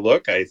than we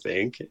look, I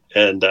think.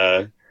 And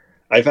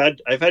I've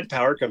had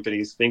power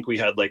companies think we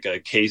had a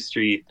K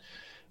Street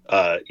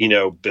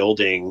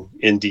building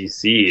in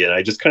DC, and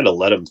I just kind of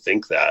let them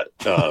think that,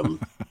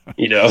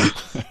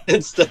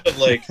 instead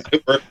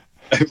of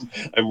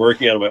I'm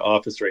working out of my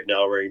office right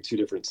now wearing two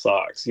different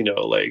socks,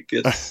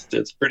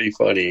 it's pretty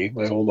funny,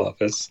 my home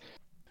office.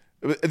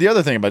 The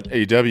other thing about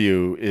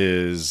AEW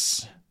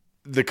is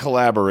the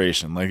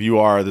collaboration. You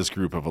are this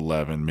group of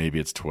 11, maybe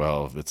it's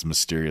 12, it's a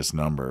mysterious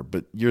number,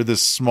 but you're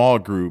this small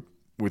group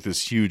with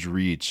this huge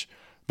reach.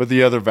 But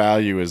the other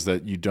value is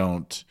that you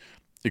don't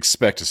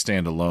expect to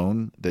stand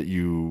alone, that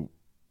you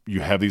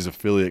have these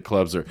affiliate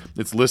clubs.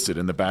 It's listed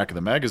in the back of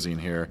the magazine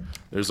here.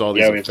 There's all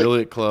these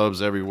affiliate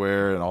clubs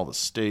everywhere in all the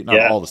states. Not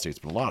all the states,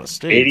 but a lot of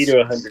states. 80 to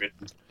 100.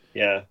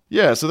 Yeah.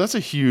 Yeah, so that's a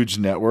huge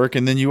network.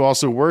 And then you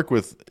also work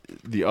with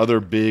the other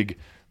big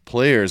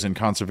players in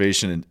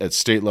conservation at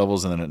state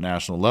levels and then at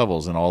national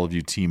levels, and all of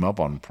you team up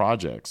on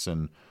projects.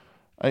 And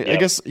I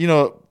guess,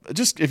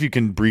 just if you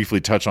can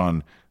briefly touch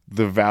on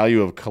the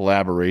value of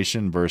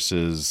collaboration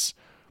versus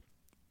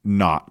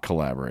not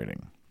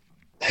collaborating.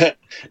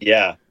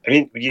 Yeah. I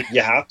mean,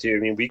 you have to. I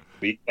mean,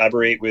 we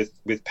collaborate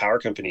with power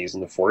companies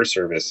and the Forest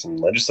Service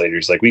and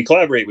legislators. We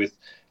collaborate with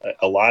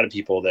a lot of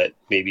people that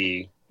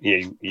maybe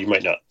you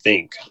might not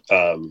think,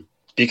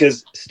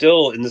 because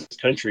still in this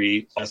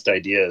country, best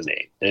ideas,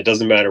 and it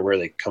doesn't matter where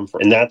they come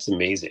from, and that's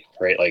amazing,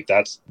 right?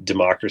 That's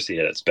democracy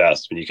at its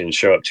best, when you can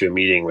show up to a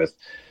meeting with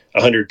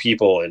 100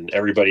 people and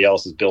everybody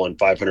else is billing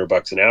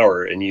 $500 an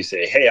hour, and you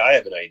say, "Hey, I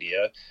have an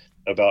idea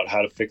about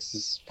how to fix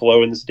this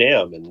flow in this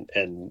dam,"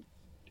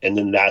 and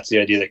then that's the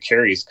idea that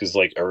carries, because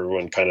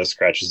everyone kind of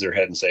scratches their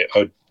head and say,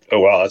 oh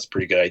wow, that's a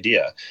pretty good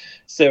idea.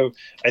 So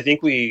I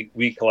think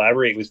we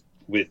collaborate with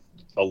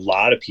a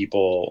lot of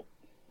people,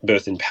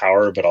 both in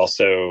power, but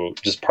also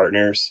just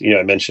partners.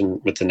 I mentioned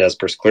with the Nez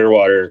Perce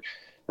Clearwater,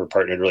 we're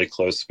partnered really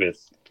close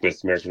with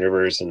American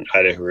Rivers and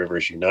Idaho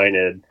Rivers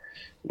United.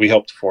 We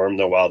helped form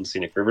the Wild and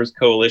Scenic Rivers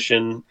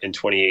Coalition in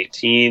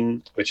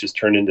 2018, which has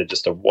turned into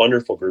just a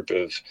wonderful group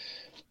of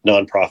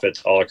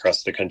nonprofits all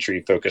across the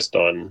country focused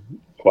on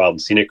wild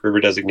and scenic river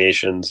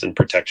designations and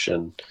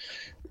protection.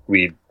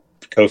 We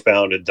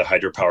co-founded the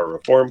Hydropower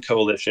Reform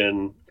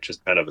Coalition, which is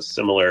kind of a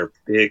similar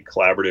big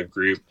collaborative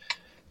group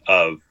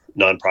of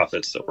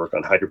nonprofits that work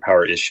on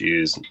hydropower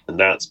issues. And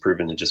that's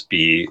proven to just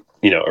be,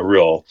 a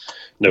real,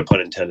 no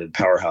pun intended,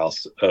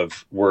 powerhouse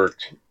of work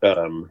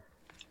on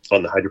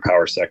the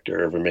hydropower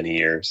sector over many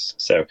years.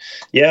 So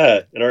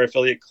yeah, and our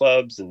affiliate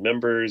clubs and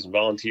members and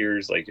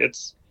volunteers, like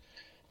it's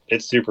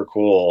super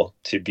cool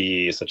to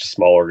be such a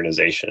small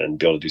organization and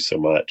be able to do so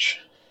much.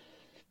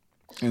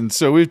 And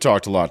so we've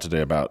talked a lot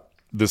today about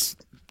this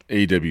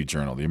AW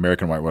journal, the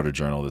American Whitewater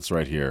Journal, that's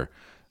right here,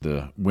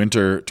 the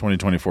winter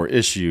 2024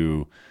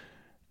 issue,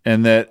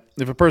 and that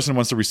if a person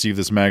wants to receive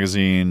this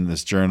magazine,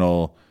 this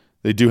journal,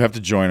 they do have to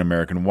join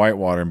American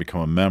Whitewater and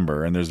become a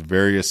member. And there's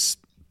various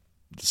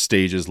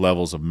stages,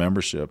 levels of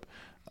membership.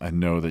 I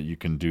know that you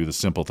can do the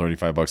simple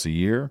 $35 a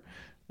year,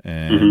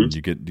 and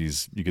you get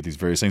these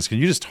various things. Can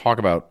you just talk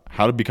about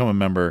how to become a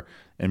member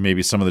and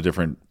maybe some of the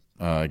different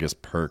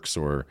perks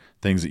or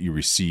things that you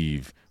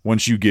receive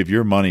once you give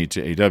your money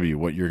to AW,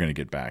 what you're going to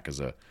get back as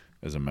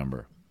a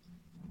member?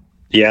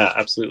 Yeah,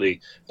 absolutely.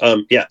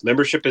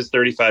 Membership is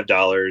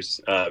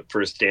 $35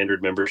 for a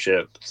standard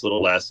membership. It's a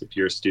little less if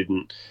you're a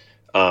student.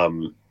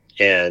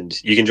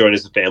 And you can join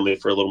as a family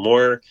for a little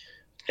more,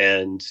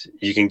 and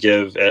you can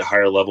give at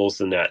higher levels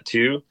than that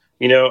too.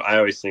 I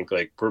always think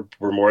like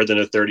we're more than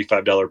a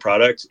 $35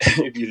 product.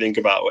 If you think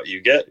about what you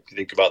get, if you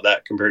think about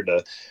that compared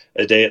to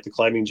a day at the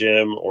climbing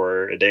gym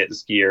or a day at the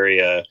ski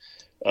area,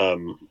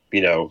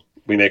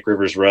 we make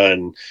rivers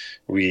run,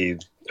 we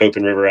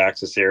open river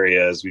access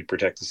areas, we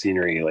protect the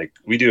scenery. Like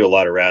we do a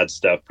lot of rad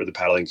stuff for the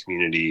paddling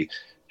community,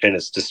 and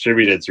it's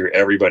distributed through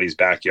everybody's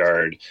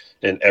backyard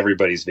and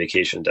everybody's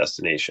vacation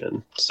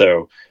destination.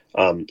 So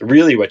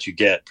really what you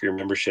get for your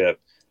membership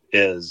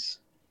is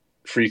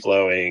free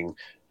flowing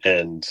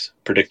and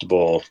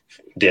predictable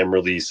dam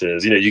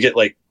releases. You get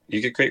great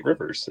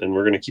rivers, and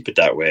we're going to keep it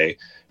that way.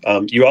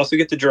 You also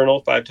get the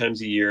journal 5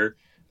 times a year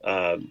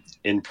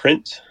in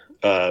print.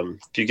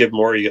 If you give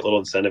more, you get little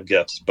incentive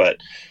gifts, but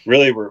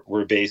really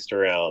we're based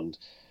around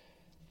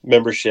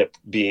membership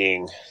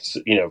being,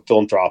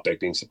 philanthropic,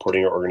 being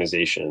supporting our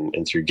organization,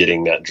 and through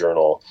getting that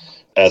journal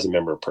as a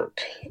member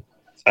perk.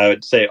 I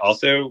would say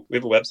also we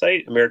have a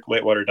website,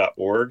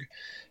 AmericanWhitewater.org,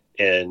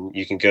 and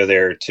you can go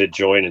there to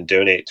join and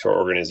donate to our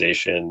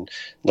organization,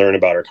 learn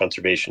about our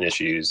conservation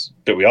issues.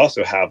 But we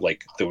also have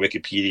like the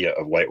Wikipedia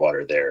of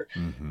Whitewater there,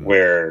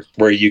 where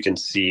you can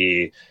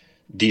see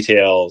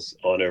details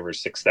on over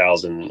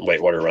 6,000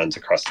 whitewater runs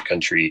across the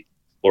country,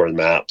 or the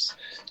maps.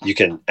 You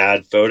can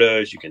add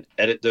photos, you can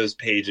edit those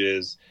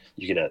pages,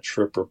 you can add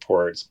trip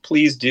reports.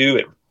 Please do.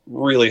 It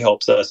really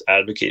helps us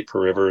advocate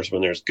for rivers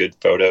when there's good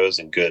photos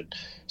and good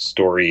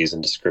stories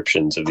and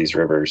descriptions of these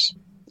rivers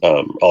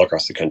all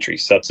across the country.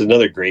 So that's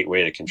another great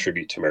way to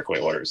contribute to American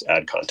Whitewater, is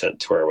add content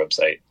to our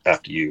website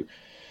after you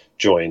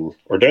join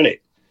or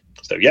donate.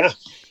 So yeah,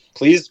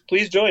 please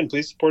join.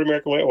 Please support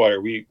American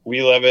Whitewater. We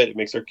love it. It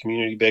makes our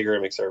community bigger.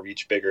 It makes our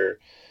reach bigger.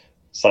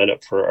 Sign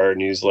up for our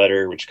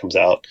newsletter, which comes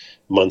out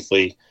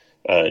monthly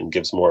and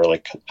gives more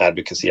like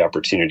advocacy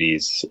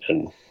opportunities,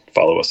 and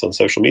follow us on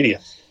social media.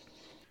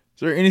 Is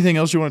there anything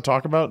else you want to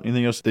talk about?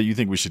 Anything else that you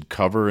think we should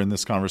cover in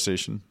this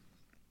conversation?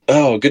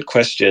 Oh, good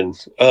question.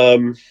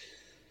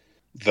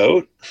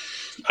 Vote,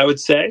 I would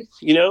say.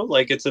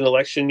 It's an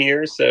election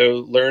year,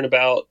 so learn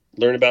about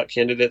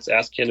candidates,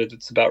 ask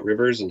candidates about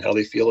rivers and how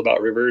they feel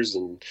about rivers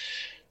and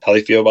how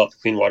they feel about the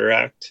Clean Water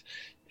Act,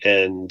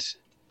 and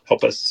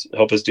help us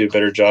do a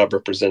better job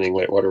representing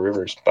whitewater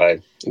rivers by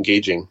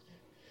engaging.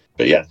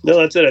 But yeah, no,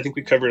 that's it. I think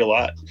we covered a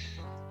lot.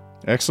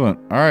 Excellent.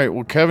 All right.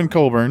 Well, Kevin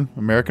Colburn,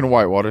 American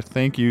Whitewater,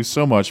 thank you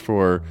so much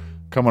for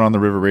coming on the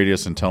River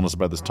Radius and telling us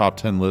about this top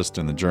 10 list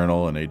and the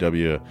journal and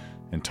AW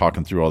and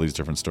talking through all these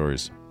different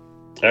stories.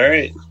 All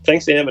right.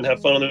 Thanks, Sam, and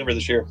have fun on the river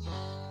this year.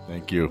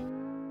 Thank you.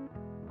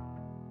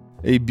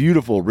 A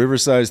beautiful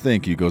river-sized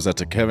thank you goes out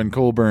to Kevin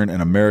Colburn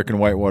and American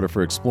Whitewater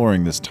for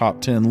exploring this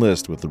top 10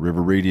 list with the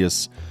River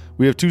Radius.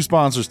 We have 2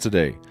 sponsors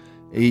today.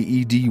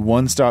 AED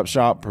One Stop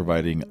Shop,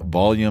 providing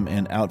volume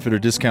and outfitter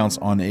discounts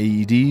on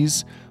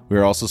AEDs. We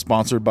are also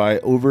sponsored by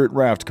Overt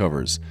Raft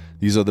Covers.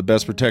 These are the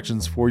best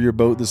protections for your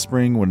boat this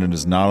spring when it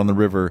is not on the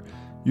river.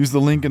 Use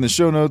the link in the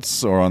show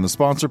notes or on the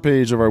sponsor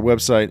page of our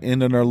website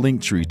and in our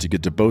link tree to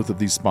get to both of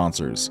these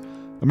sponsors.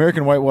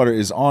 American Whitewater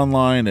is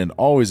online and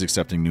always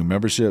accepting new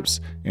memberships,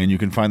 and you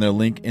can find their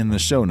link in the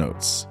show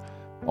notes.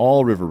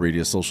 All River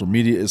Radius social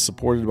media is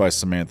supported by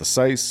Samantha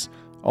Seiss.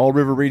 All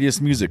River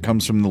Radius music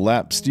comes from the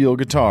lap steel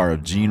guitar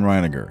of Gene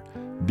Reiniger.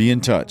 Be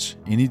in touch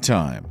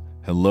anytime.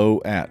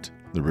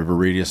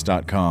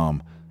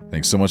 hello@theriverradius.com.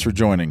 Thanks so much for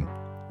joining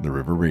the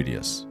River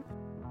Radius.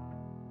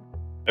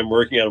 I'm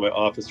working out of my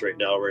office right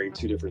now wearing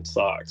 2 different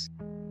socks.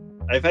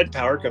 I've had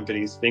power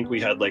companies think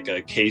we had like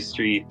a K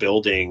Street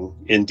building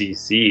in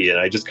DC, and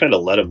I just kind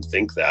of let them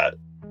think that.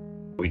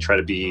 We try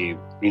to be,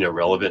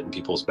 relevant in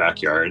people's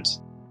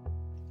backyards.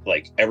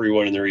 Like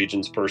everyone in the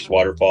region's first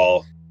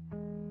waterfall